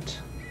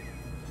component.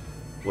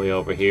 Way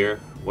over here,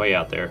 way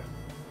out there.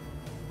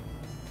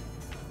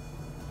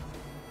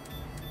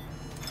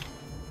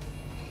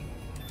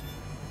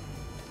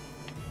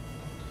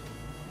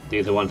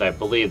 These are ones I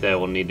believe that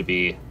will need to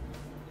be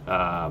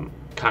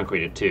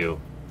concreted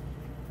too.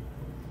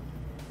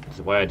 This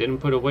is why I didn't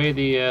put away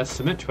the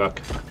cement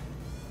truck.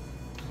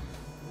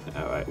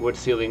 Alright, wood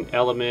ceiling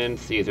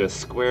elements. These are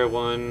square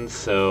ones,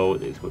 so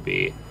these would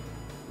be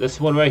this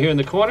one right here in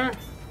the corner.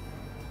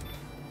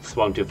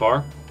 Swung too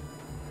far.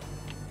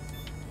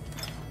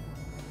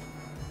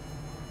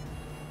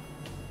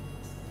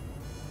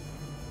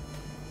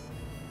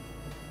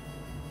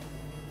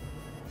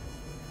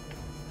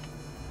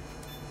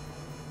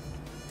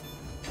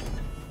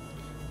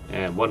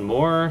 And one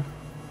more.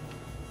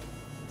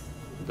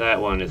 That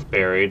one is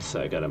buried,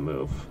 so I gotta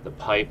move the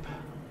pipe.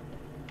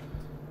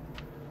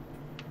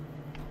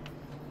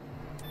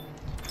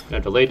 I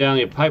have to lay down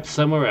your pipe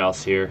somewhere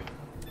else here.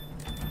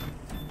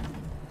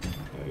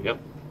 There we go.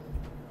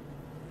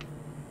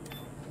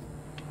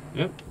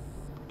 Yep.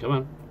 Come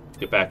on.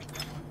 Get back.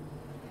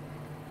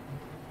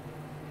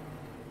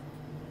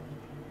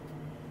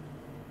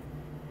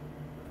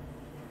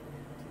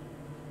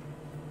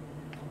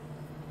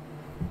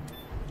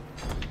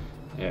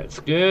 There, it's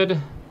good.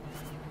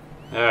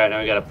 Alright,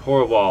 now we gotta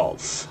pour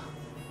walls.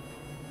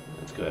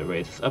 Let's go ahead and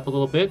raise this up a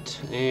little bit.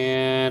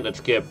 And let's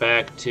get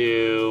back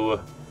to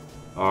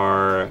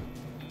our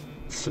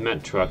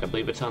cement truck. I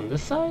believe it's on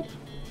this side.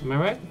 Am I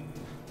right?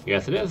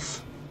 Yes, it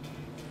is.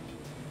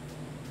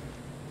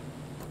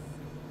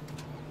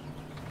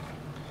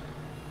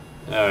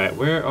 Alright,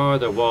 where are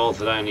the walls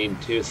that I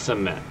need to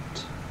cement?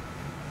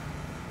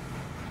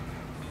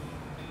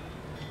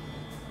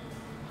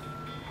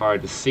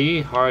 Hard to see,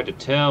 hard to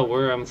tell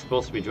where I'm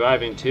supposed to be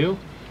driving to.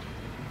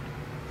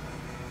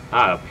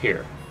 Ah, up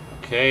here.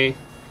 Okay.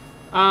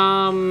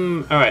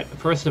 Alright,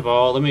 first of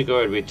all, let me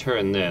go and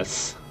return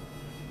this.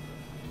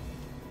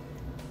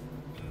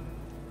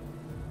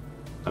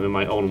 I'm in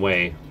my own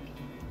way.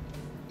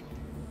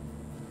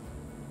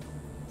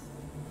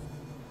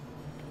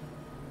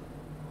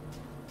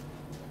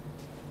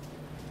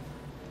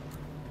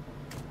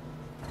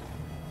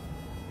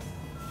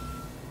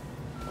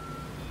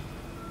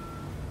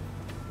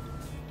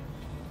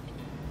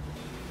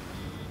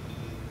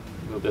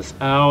 Move this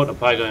out. I'm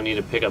probably going to need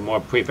to pick up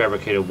more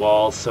prefabricated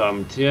walls, so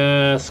I'm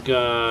just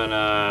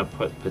gonna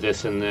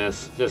position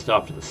this just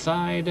off to the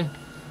side,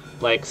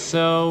 like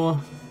so.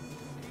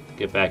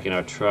 Get back in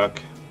our truck.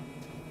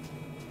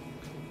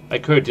 I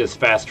could just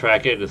fast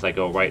track it, just like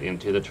go right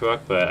into the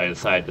truck, but I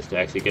decided just to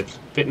actually get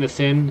fitness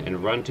in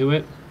and run to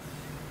it.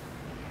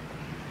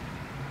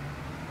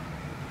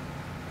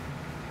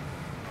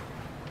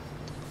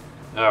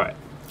 Alright.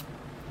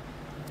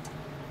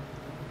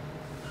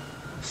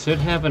 Should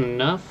have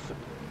enough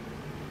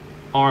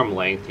arm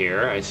length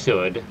here, I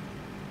should,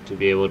 to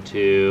be able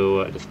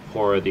to just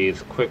pour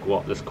these quick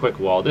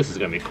wall. This is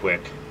going to be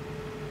quick.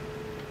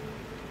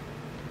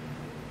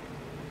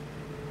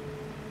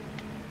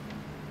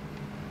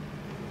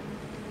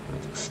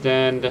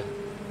 Extend.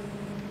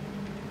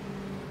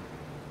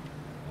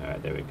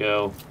 Alright, there we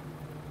go.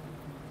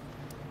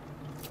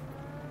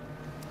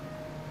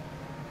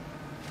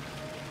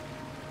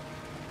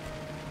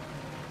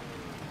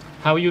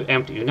 How are you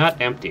empty? You're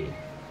not empty.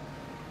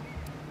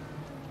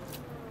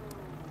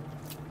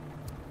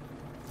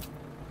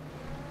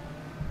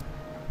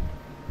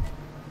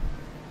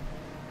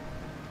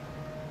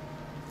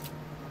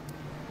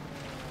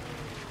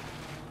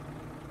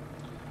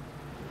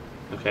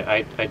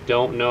 Okay, I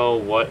don't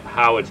know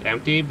how it's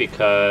empty,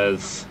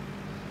 because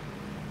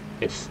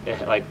it's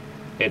like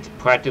it's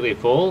practically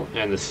full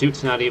and the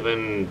suit's not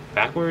even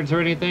backwards or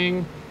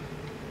anything.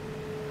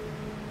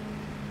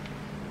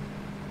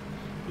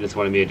 It just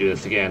wanted me to do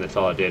this again. That's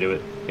all it did.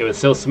 It was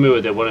so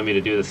smooth it wanted me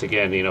to do this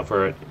again, you know,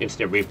 for an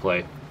instant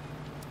replay.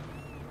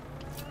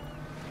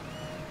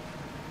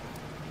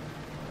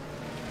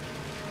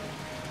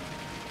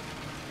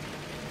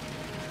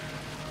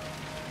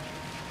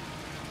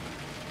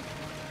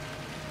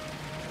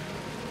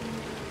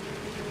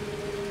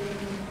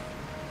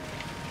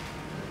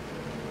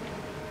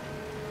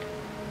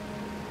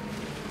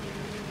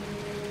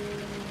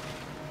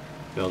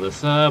 Fill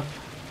this up.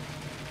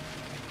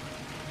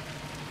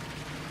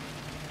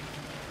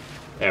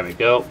 There we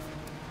go.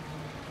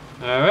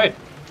 Alright.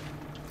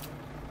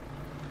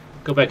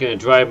 Go back into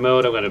drive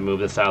mode. I'm going to move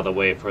this out of the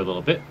way for a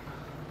little bit.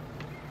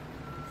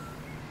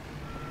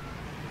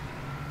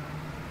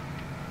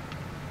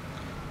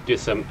 Do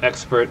some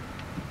expert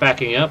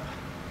backing up.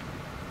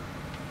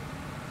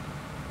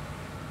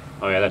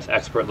 Oh yeah, that's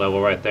expert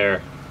level right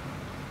there.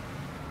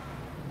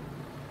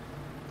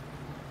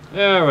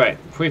 Alright,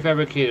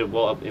 prefabricated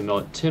wall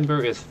inlet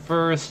timber is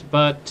first,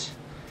 but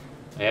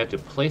I have to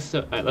place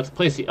the... let's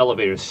place the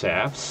elevator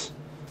shafts,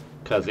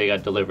 because they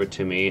got delivered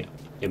to me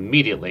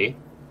immediately.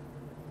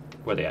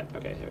 Where are they at?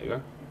 Okay, here we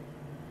go.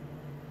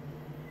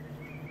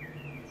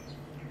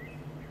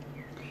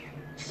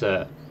 It's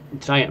a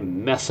giant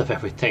mess of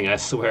everything, I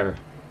swear.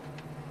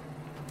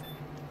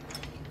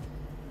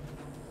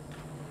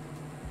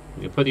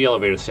 You put the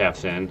elevator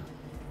shafts in.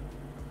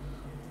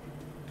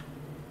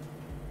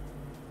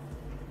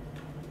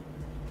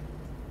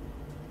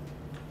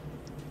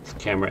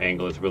 Camera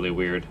angle is really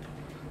weird.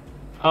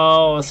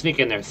 Oh, sneak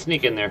in there,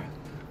 sneak in there.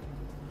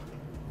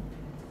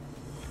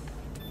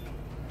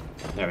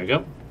 There we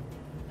go.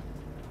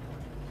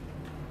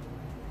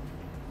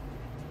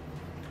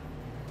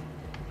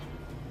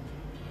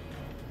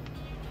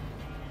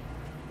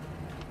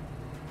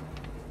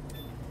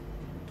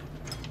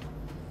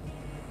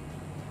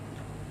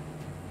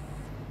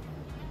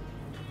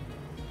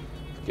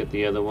 Let's get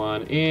the other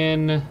one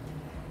in.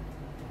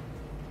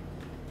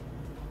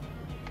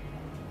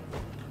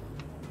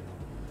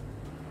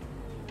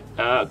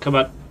 Come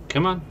on,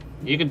 come on,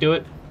 you can do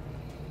it.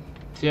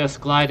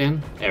 Just glide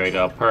in. There we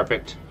go,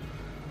 perfect.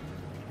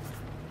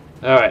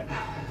 Alright,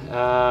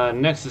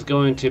 next is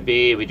going to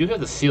be, we do have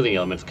the ceiling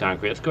elements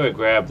concrete. Let's go ahead and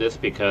grab this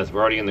because we're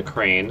already in the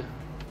crane.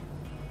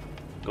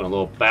 Going a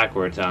little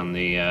backwards on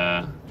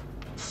the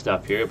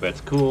stuff here, but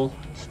it's cool,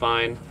 it's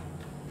fine.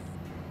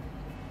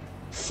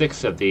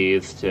 6 of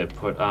these to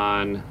put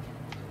on.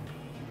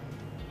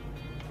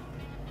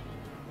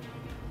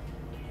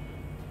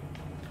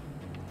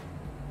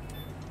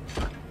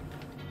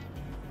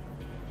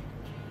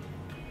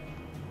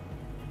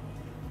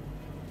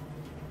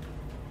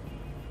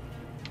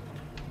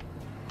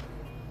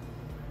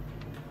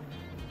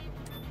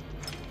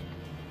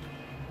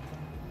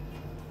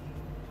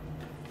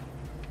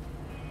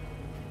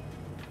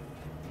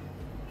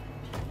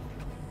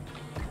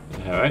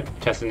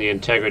 Alright, testing the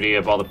integrity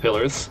of all the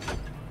pillars.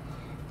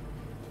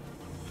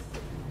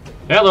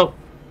 Hello!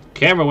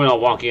 Camera went all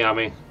wonky on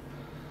me.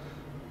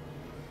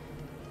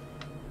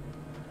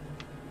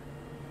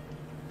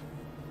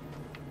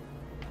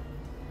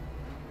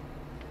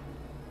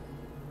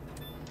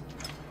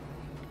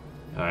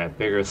 Alright,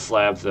 bigger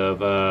slabs of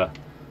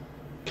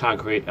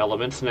concrete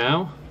elements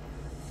now.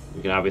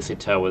 You can obviously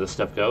tell where the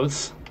stuff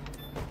goes.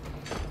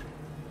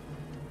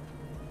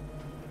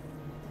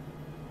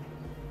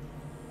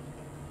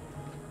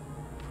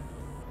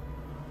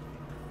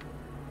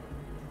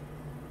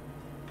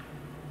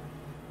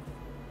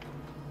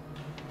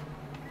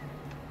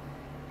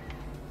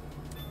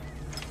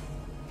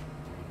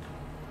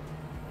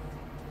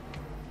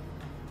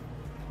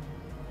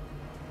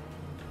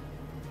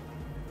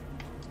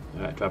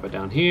 Alright, drop it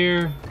down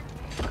here.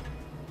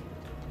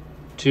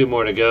 2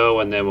 more to go,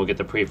 and then we'll get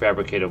the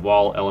prefabricated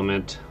wall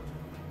element.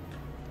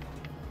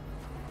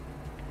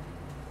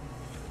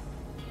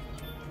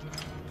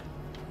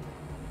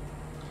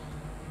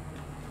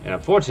 And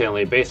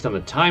unfortunately, based on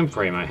the time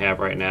frame I have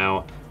right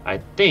now, I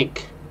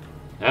think...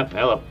 Yep,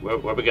 hello, where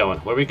are we going?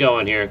 Where are we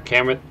going here?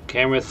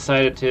 Camera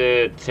decided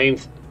to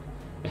change...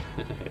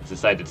 it's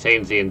decided to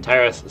change the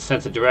entire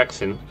sense of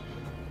direction.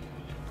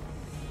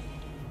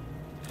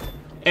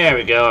 There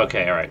we go.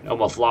 Okay, alright.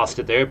 Almost lost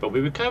it there, but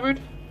we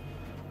recovered.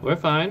 We're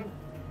fine.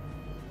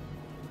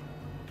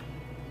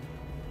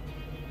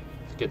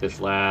 Let's get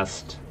this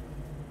last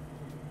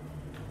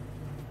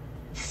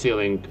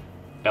ceiling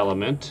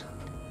element.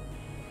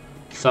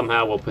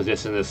 Somehow we'll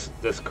position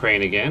this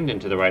crane again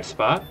into the right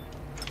spot.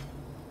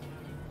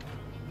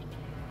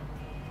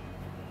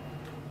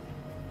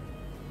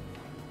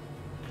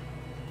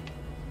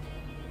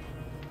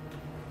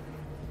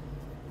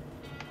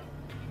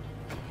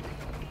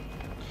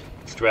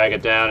 Let's drag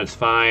it down. It's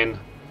fine.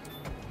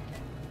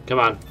 Come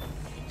on.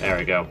 There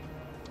we go.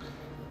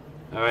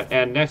 Alright,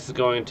 and next is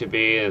going to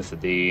be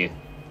the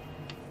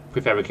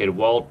prefabricated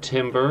wall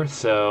timber,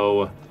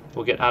 so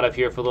we'll get out of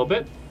here for a little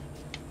bit.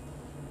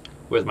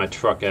 Where's my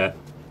truck at?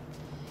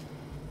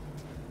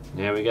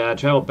 Now we gotta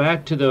travel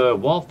back to the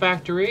wall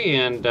factory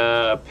and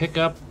pick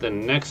up the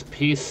next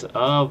piece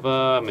of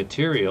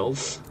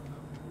materials.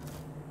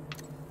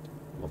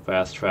 We'll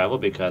fast travel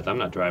because I'm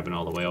not driving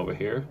all the way over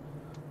here.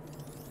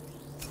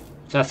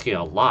 It's asking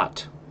a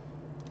lot.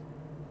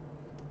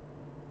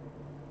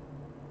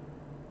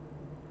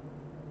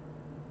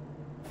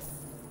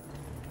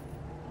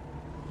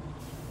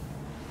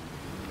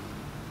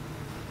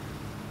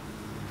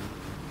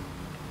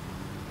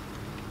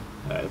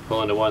 Alright,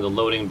 pull into one of the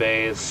loading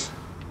bays.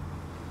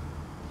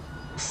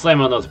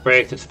 Slam on those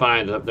brakes, it's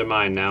fine, they're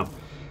mine now.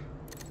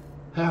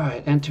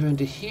 Alright, enter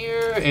into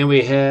here, and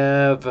we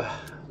have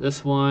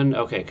this one.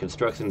 Okay,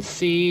 construction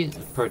C,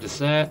 let's purchase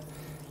that,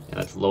 and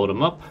let's load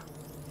them up.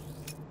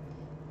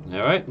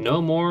 Alright,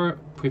 no more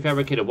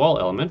prefabricated wall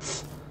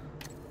elements.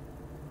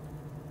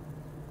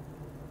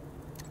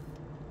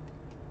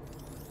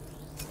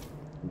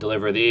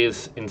 Deliver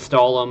these,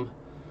 install them.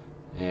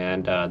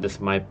 And this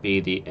might be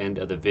the end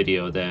of the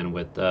video then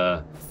with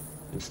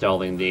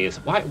installing these.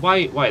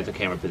 Why is the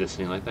camera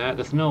positioning like that?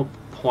 There's no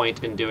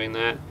point in doing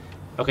that.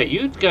 Okay,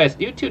 you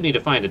two need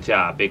to find a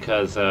job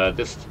because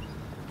just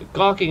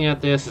gawking at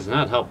this is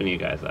not helping you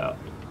guys out.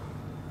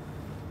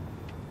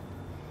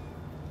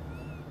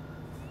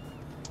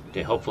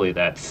 Okay, hopefully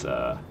that's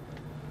a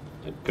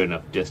good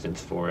enough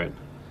distance for it.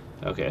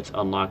 Okay, let's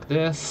unlock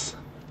this.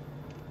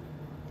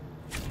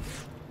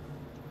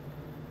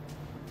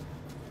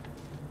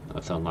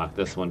 Let's unlock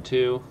this one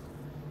too.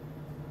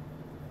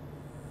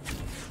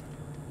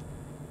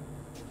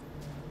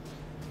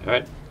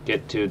 Alright,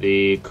 get to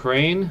the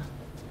crane.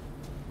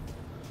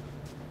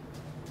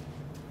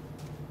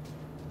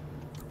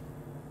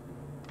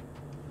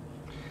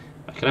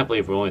 I cannot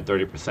believe we're only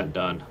 30%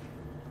 done.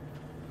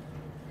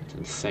 It's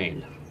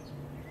insane.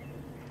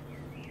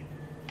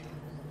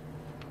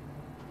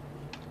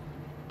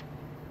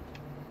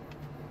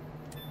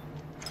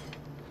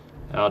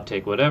 I'll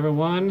take whatever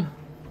one.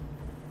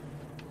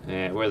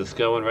 And where's this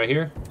going? Right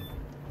here?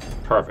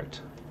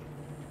 Perfect.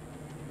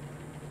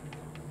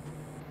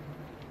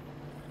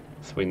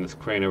 Swing this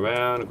crane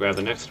around, grab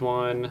the next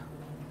one.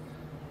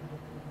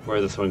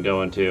 Where's this one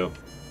going to?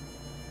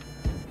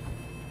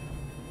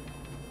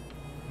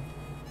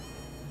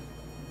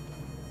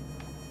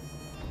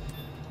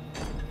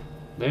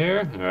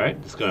 There. Alright,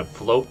 it's going to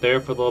float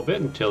there for a little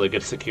bit until it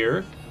gets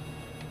secure.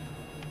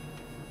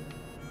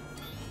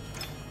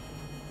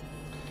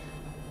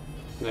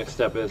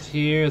 Next up is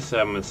here, so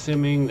I'm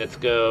assuming this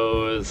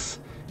goes,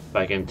 if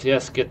I can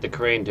just get the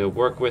crane to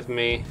work with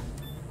me.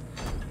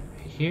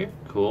 Here,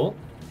 cool.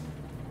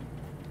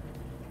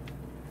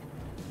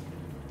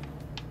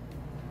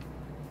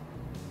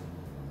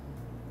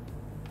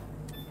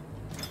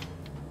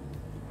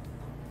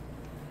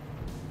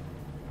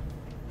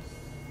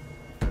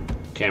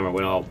 Camera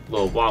went all a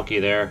little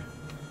wonky there.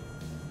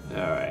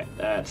 Alright,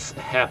 that's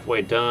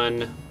halfway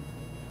done.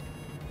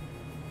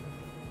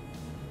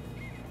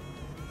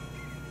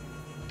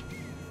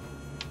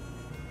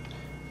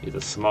 These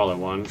are smaller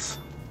ones.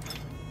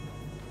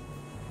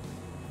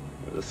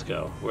 Where'd this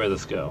go? Where'd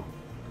this go?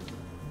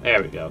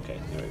 There we go. Okay,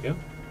 there we go.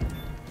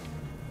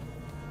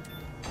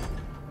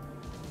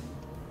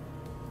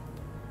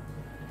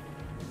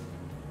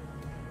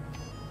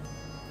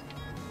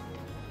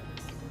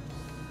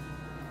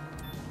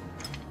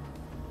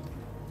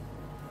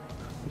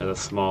 Another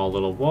small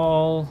little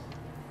wall.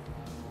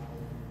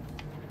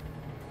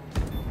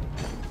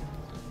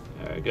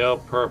 we go,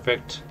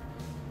 perfect.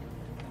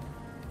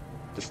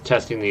 Just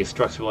testing the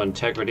structural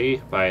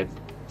integrity by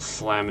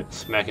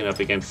smacking up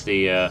against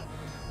the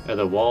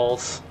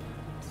walls.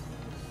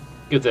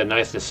 Gives it a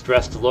nice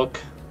distressed look.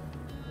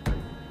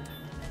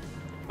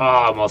 Oh,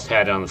 almost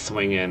had it on the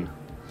swing in.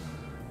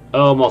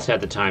 Almost had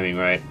the timing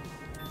right.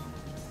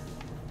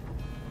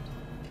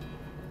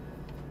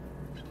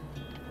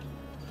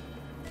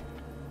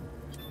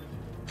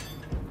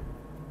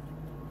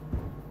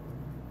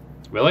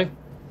 Really?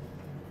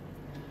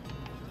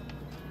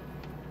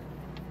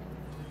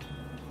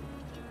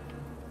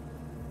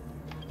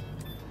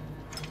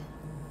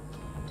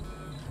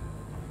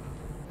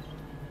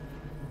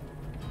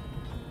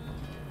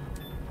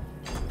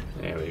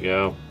 There we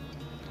go.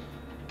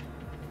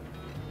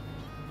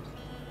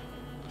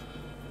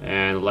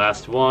 And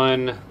last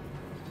one.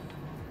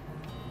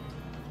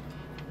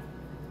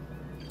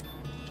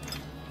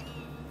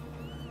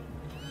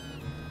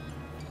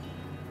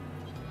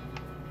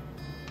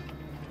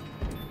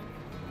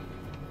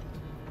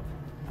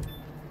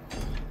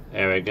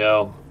 There we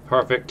go.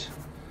 Perfect.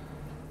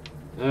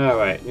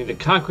 Alright, need to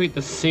concrete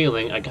the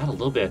ceiling. I got a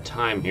little bit of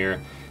time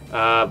here.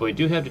 But we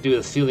do have to do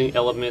the ceiling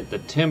element, the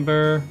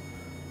timber.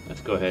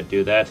 Let's go ahead and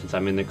do that since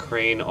I'm in the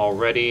crane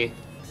already.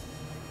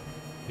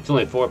 It's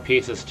only 4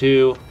 pieces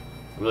too.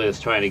 I'm really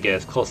just trying to get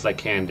as close as I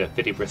can to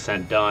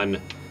 50% done.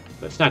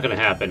 But it's not going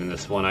to happen in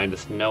this one, I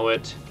just know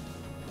it.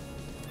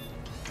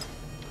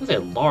 It's a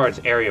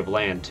large area of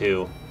land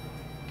too.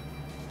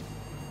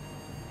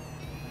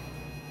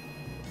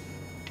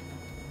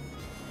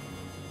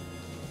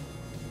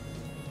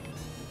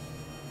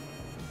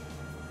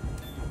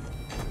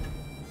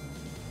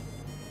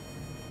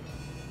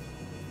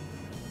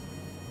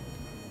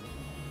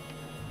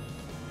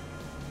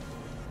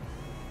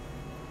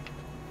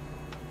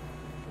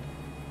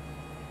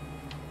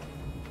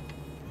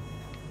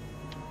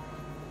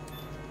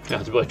 I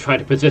was really trying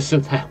to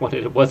position that one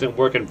and it wasn't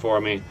working for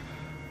me.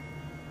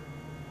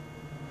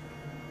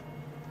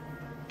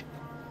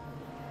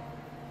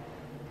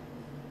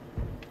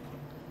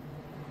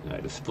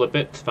 Alright, just flip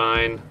it, it's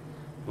fine.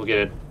 We'll get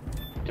it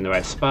in the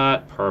right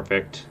spot,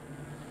 perfect.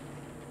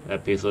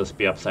 That piece will just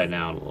be upside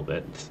down a little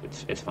bit.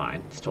 It's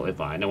fine, it's totally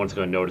fine. No one's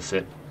going to notice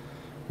it.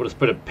 We'll just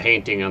put a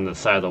painting on the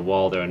side of the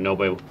wall there and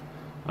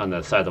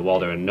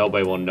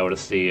nobody will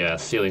notice the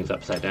ceiling's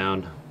upside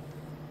down.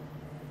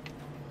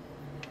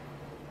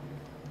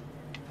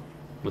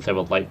 Let's have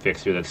a light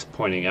fixture that's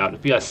pointing out.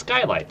 It'd be a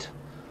skylight.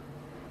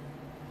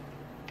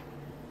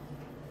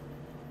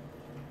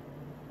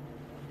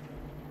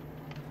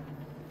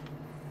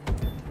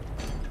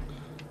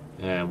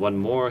 And one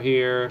more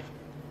here.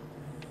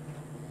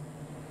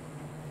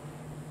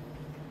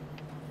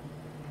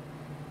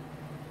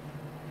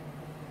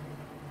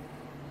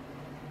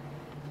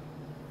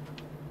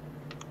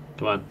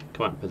 Come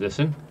on,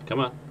 position.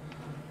 Come on.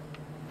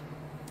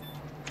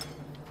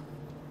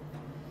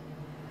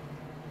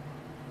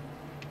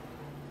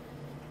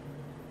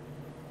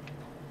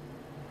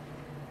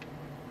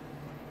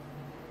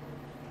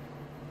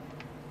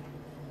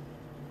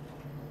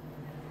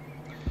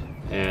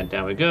 And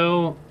down we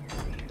go.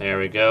 There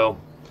we go.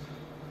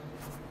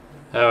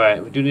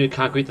 Alright, we do need to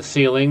concrete the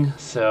ceiling,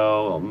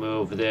 so I'll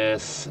move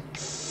this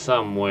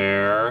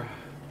somewhere.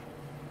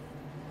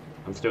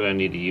 I'm still going to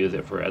need to use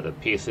it for other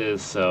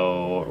pieces,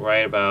 so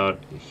right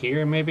about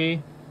here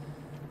maybe?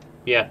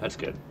 Yeah, that's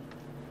good.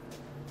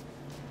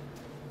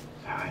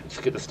 Alright,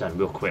 let's get this done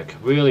real quick,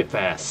 really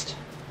fast.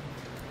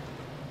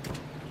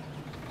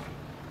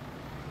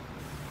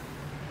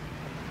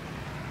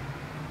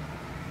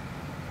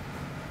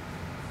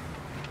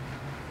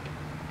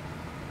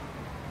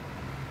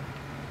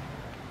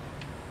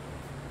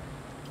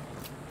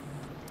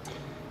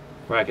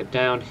 Rack it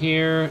down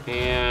here,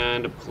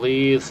 and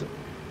please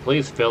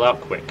fill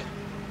out quick.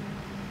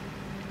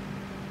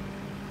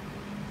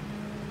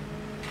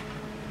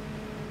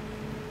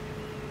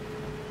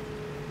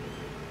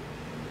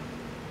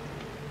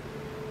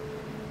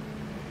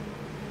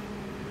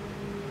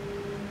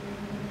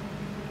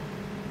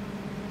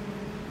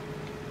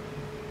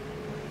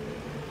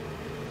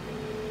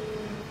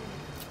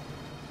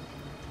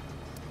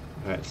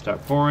 All right,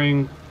 start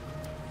pouring.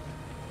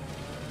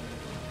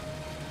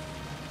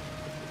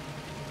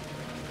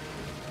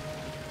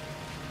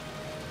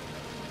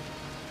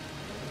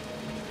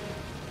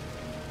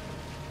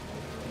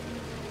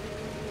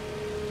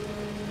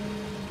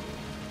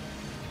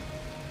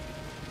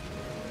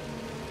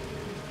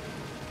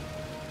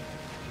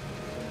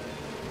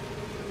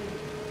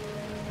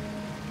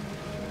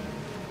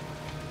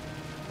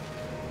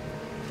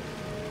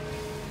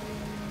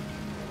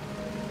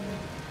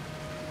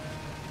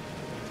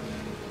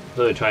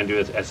 Really trying to do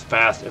it as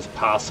fast as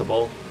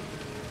possible.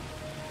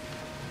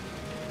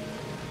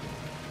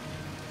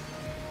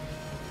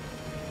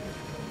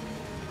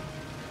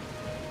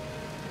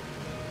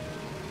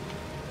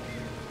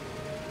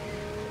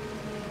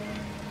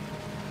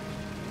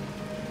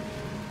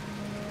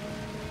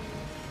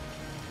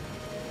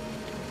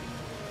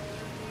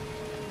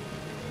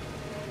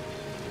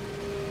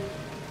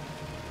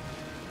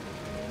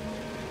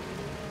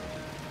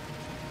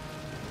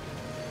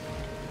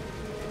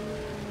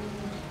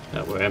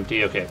 Oh, we're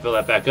empty. Okay, fill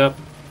that back up.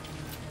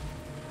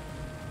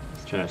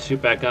 Let's try to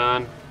shoot back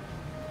on.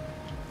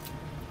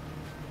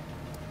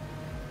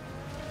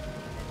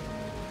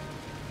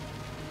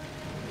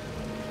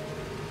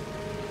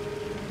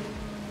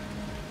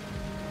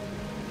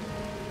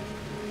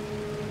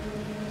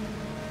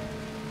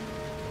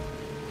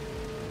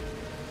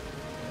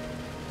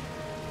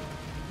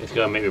 It's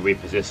gonna make me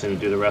reposition and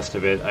do the rest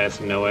of it. I just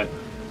know it.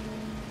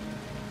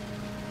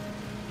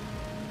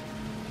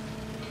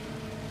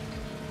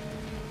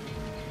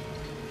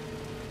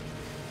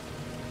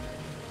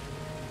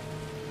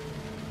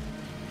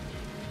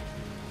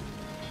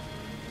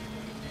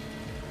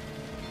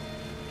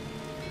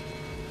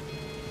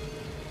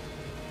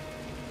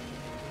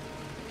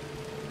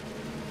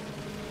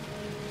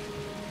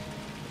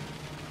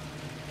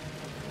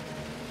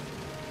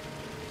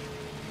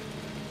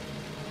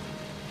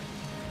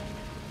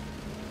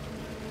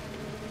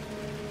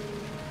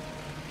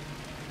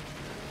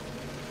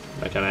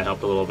 That kind of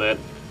helped a little bit,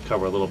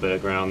 cover a little bit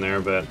of ground there,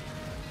 but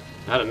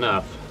not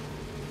enough.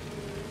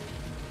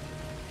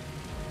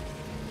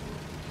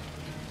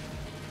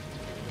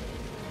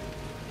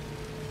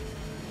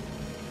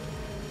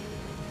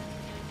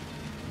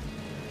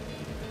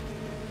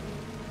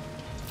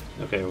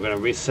 Okay, we're going to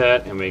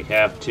reset, and we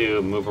have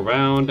to move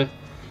around.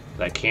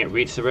 I can't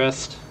reach the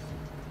rest.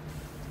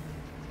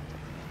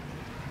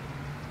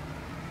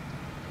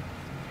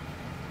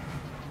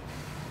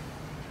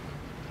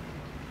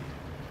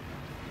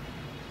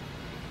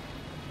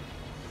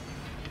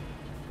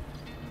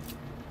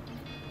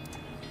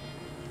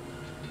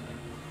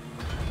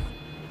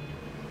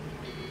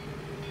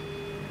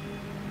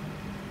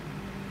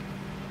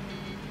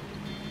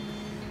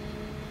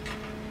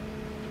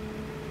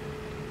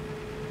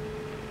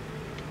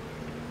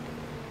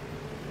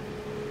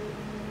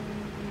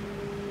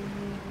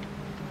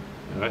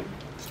 Alright,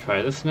 let's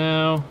try this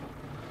now.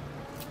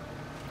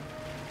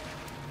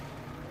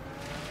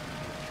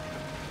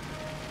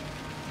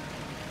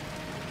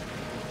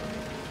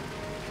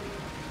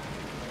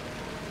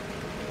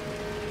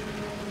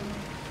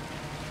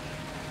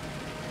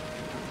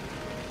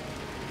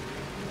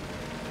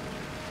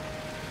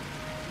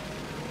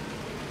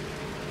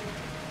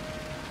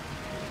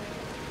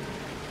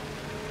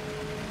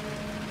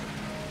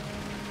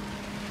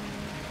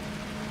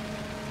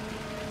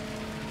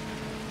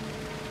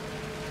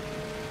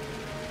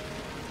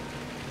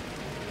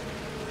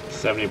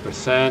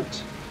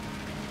 %70.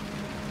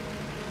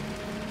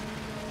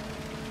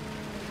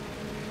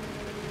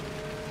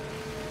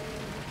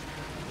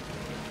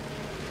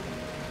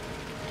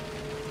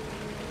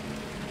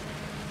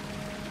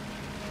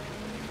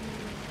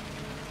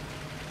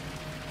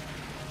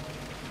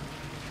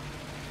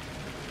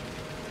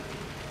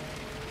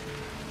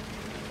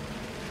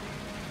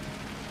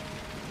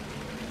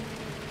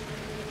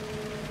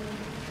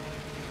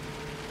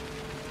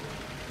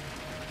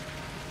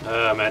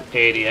 I'm at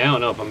 80. I don't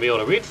know if I'm going to be able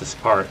to reach this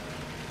part.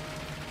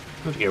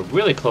 I have to get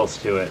really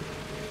close to it.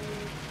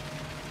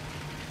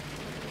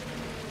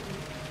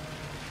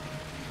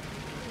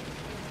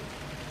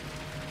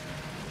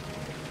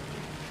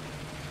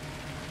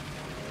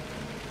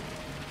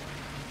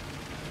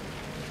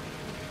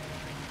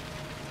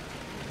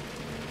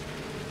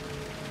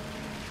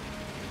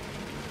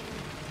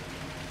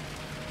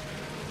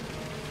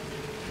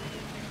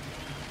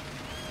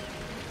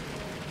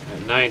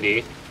 At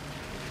 90.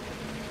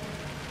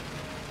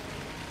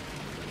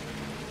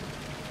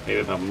 Maybe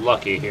if I'm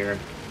lucky here.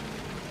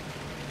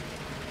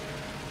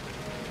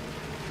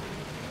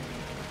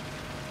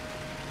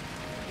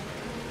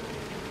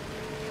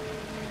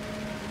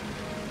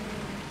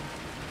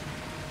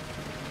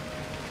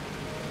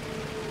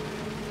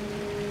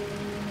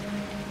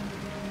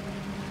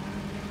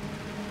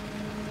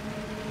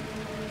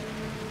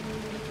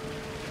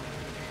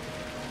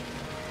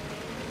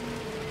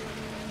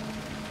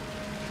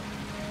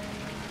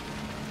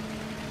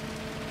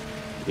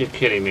 You're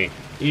kidding me.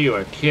 You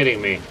are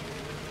kidding me.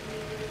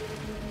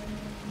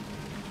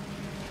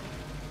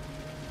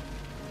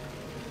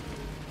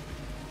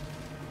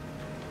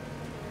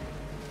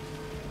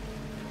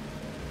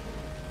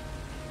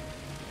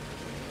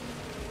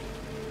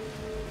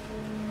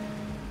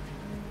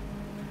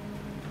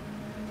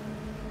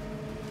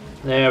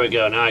 There we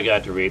go, now I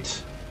got to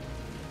reach.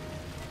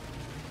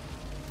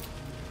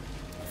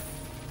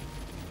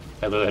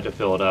 I literally had to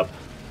fill it up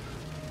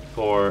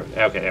for...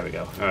 Okay, there we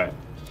go. Alright.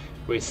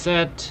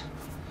 Reset.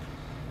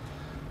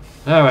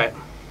 Alright.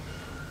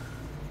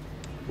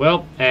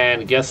 Well,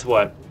 and guess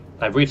what?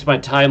 I've reached my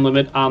time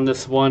limit on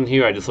this one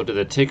here. I just looked at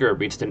the ticker. It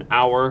reached an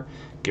hour,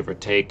 give or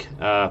take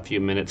a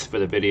few minutes for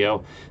the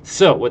video.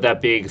 So, with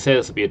that being said,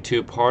 this will be a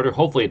two-parter.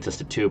 Hopefully it's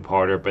just a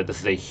two-parter, but this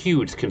is a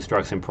huge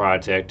construction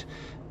project.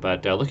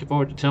 But looking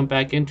forward to jump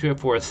back into it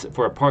for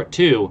a part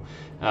two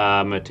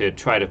to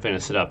try to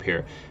finish it up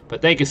here.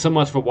 But thank you so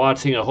much for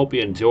watching. I hope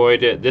you enjoyed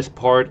this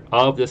part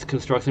of this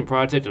construction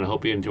project, and I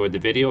hope you enjoyed the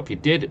video. If you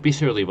did, be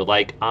sure to leave a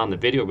like on the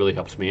video. It really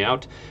helps me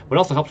out. What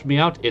also helps me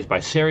out is by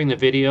sharing the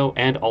video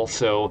and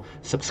also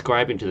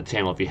subscribing to the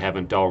channel if you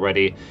haven't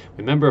already.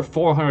 Remember,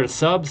 400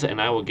 subs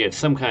and I will get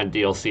some kind of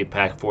DLC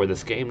pack for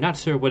this game. Not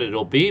sure what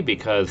it'll be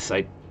because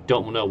I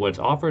don't know what's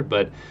offered,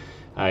 but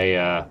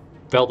I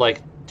felt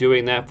like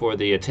doing that for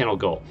the channel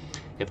goal.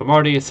 If I'm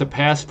already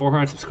surpassed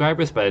 400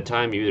 subscribers by the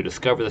time you either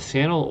discover this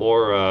channel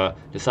or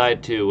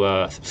decide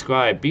to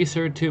subscribe, be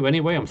sure to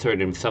anyway. I'm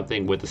certain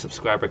something with the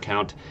subscriber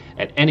count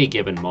at any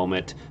given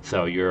moment,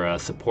 so your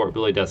support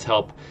really does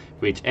help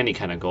reach any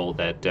kind of goal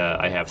that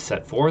I have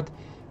set forth.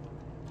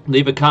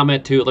 Leave a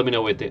comment too. Let me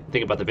know what you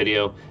think about the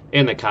video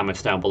in the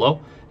comments down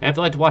below. And if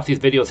you'd like to watch these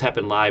videos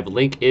happen live,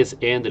 link is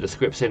in the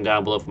description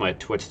down below for my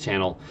Twitch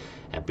channel.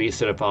 And be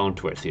sure to follow on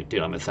Twitch so you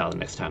don't miss out the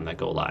next time I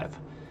go live.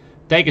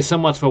 Thank you so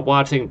much for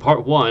watching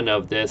part 1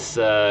 of this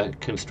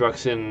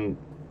construction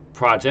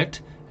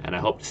project, and I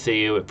hope to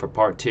see you for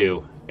part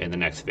 2 in the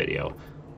next video.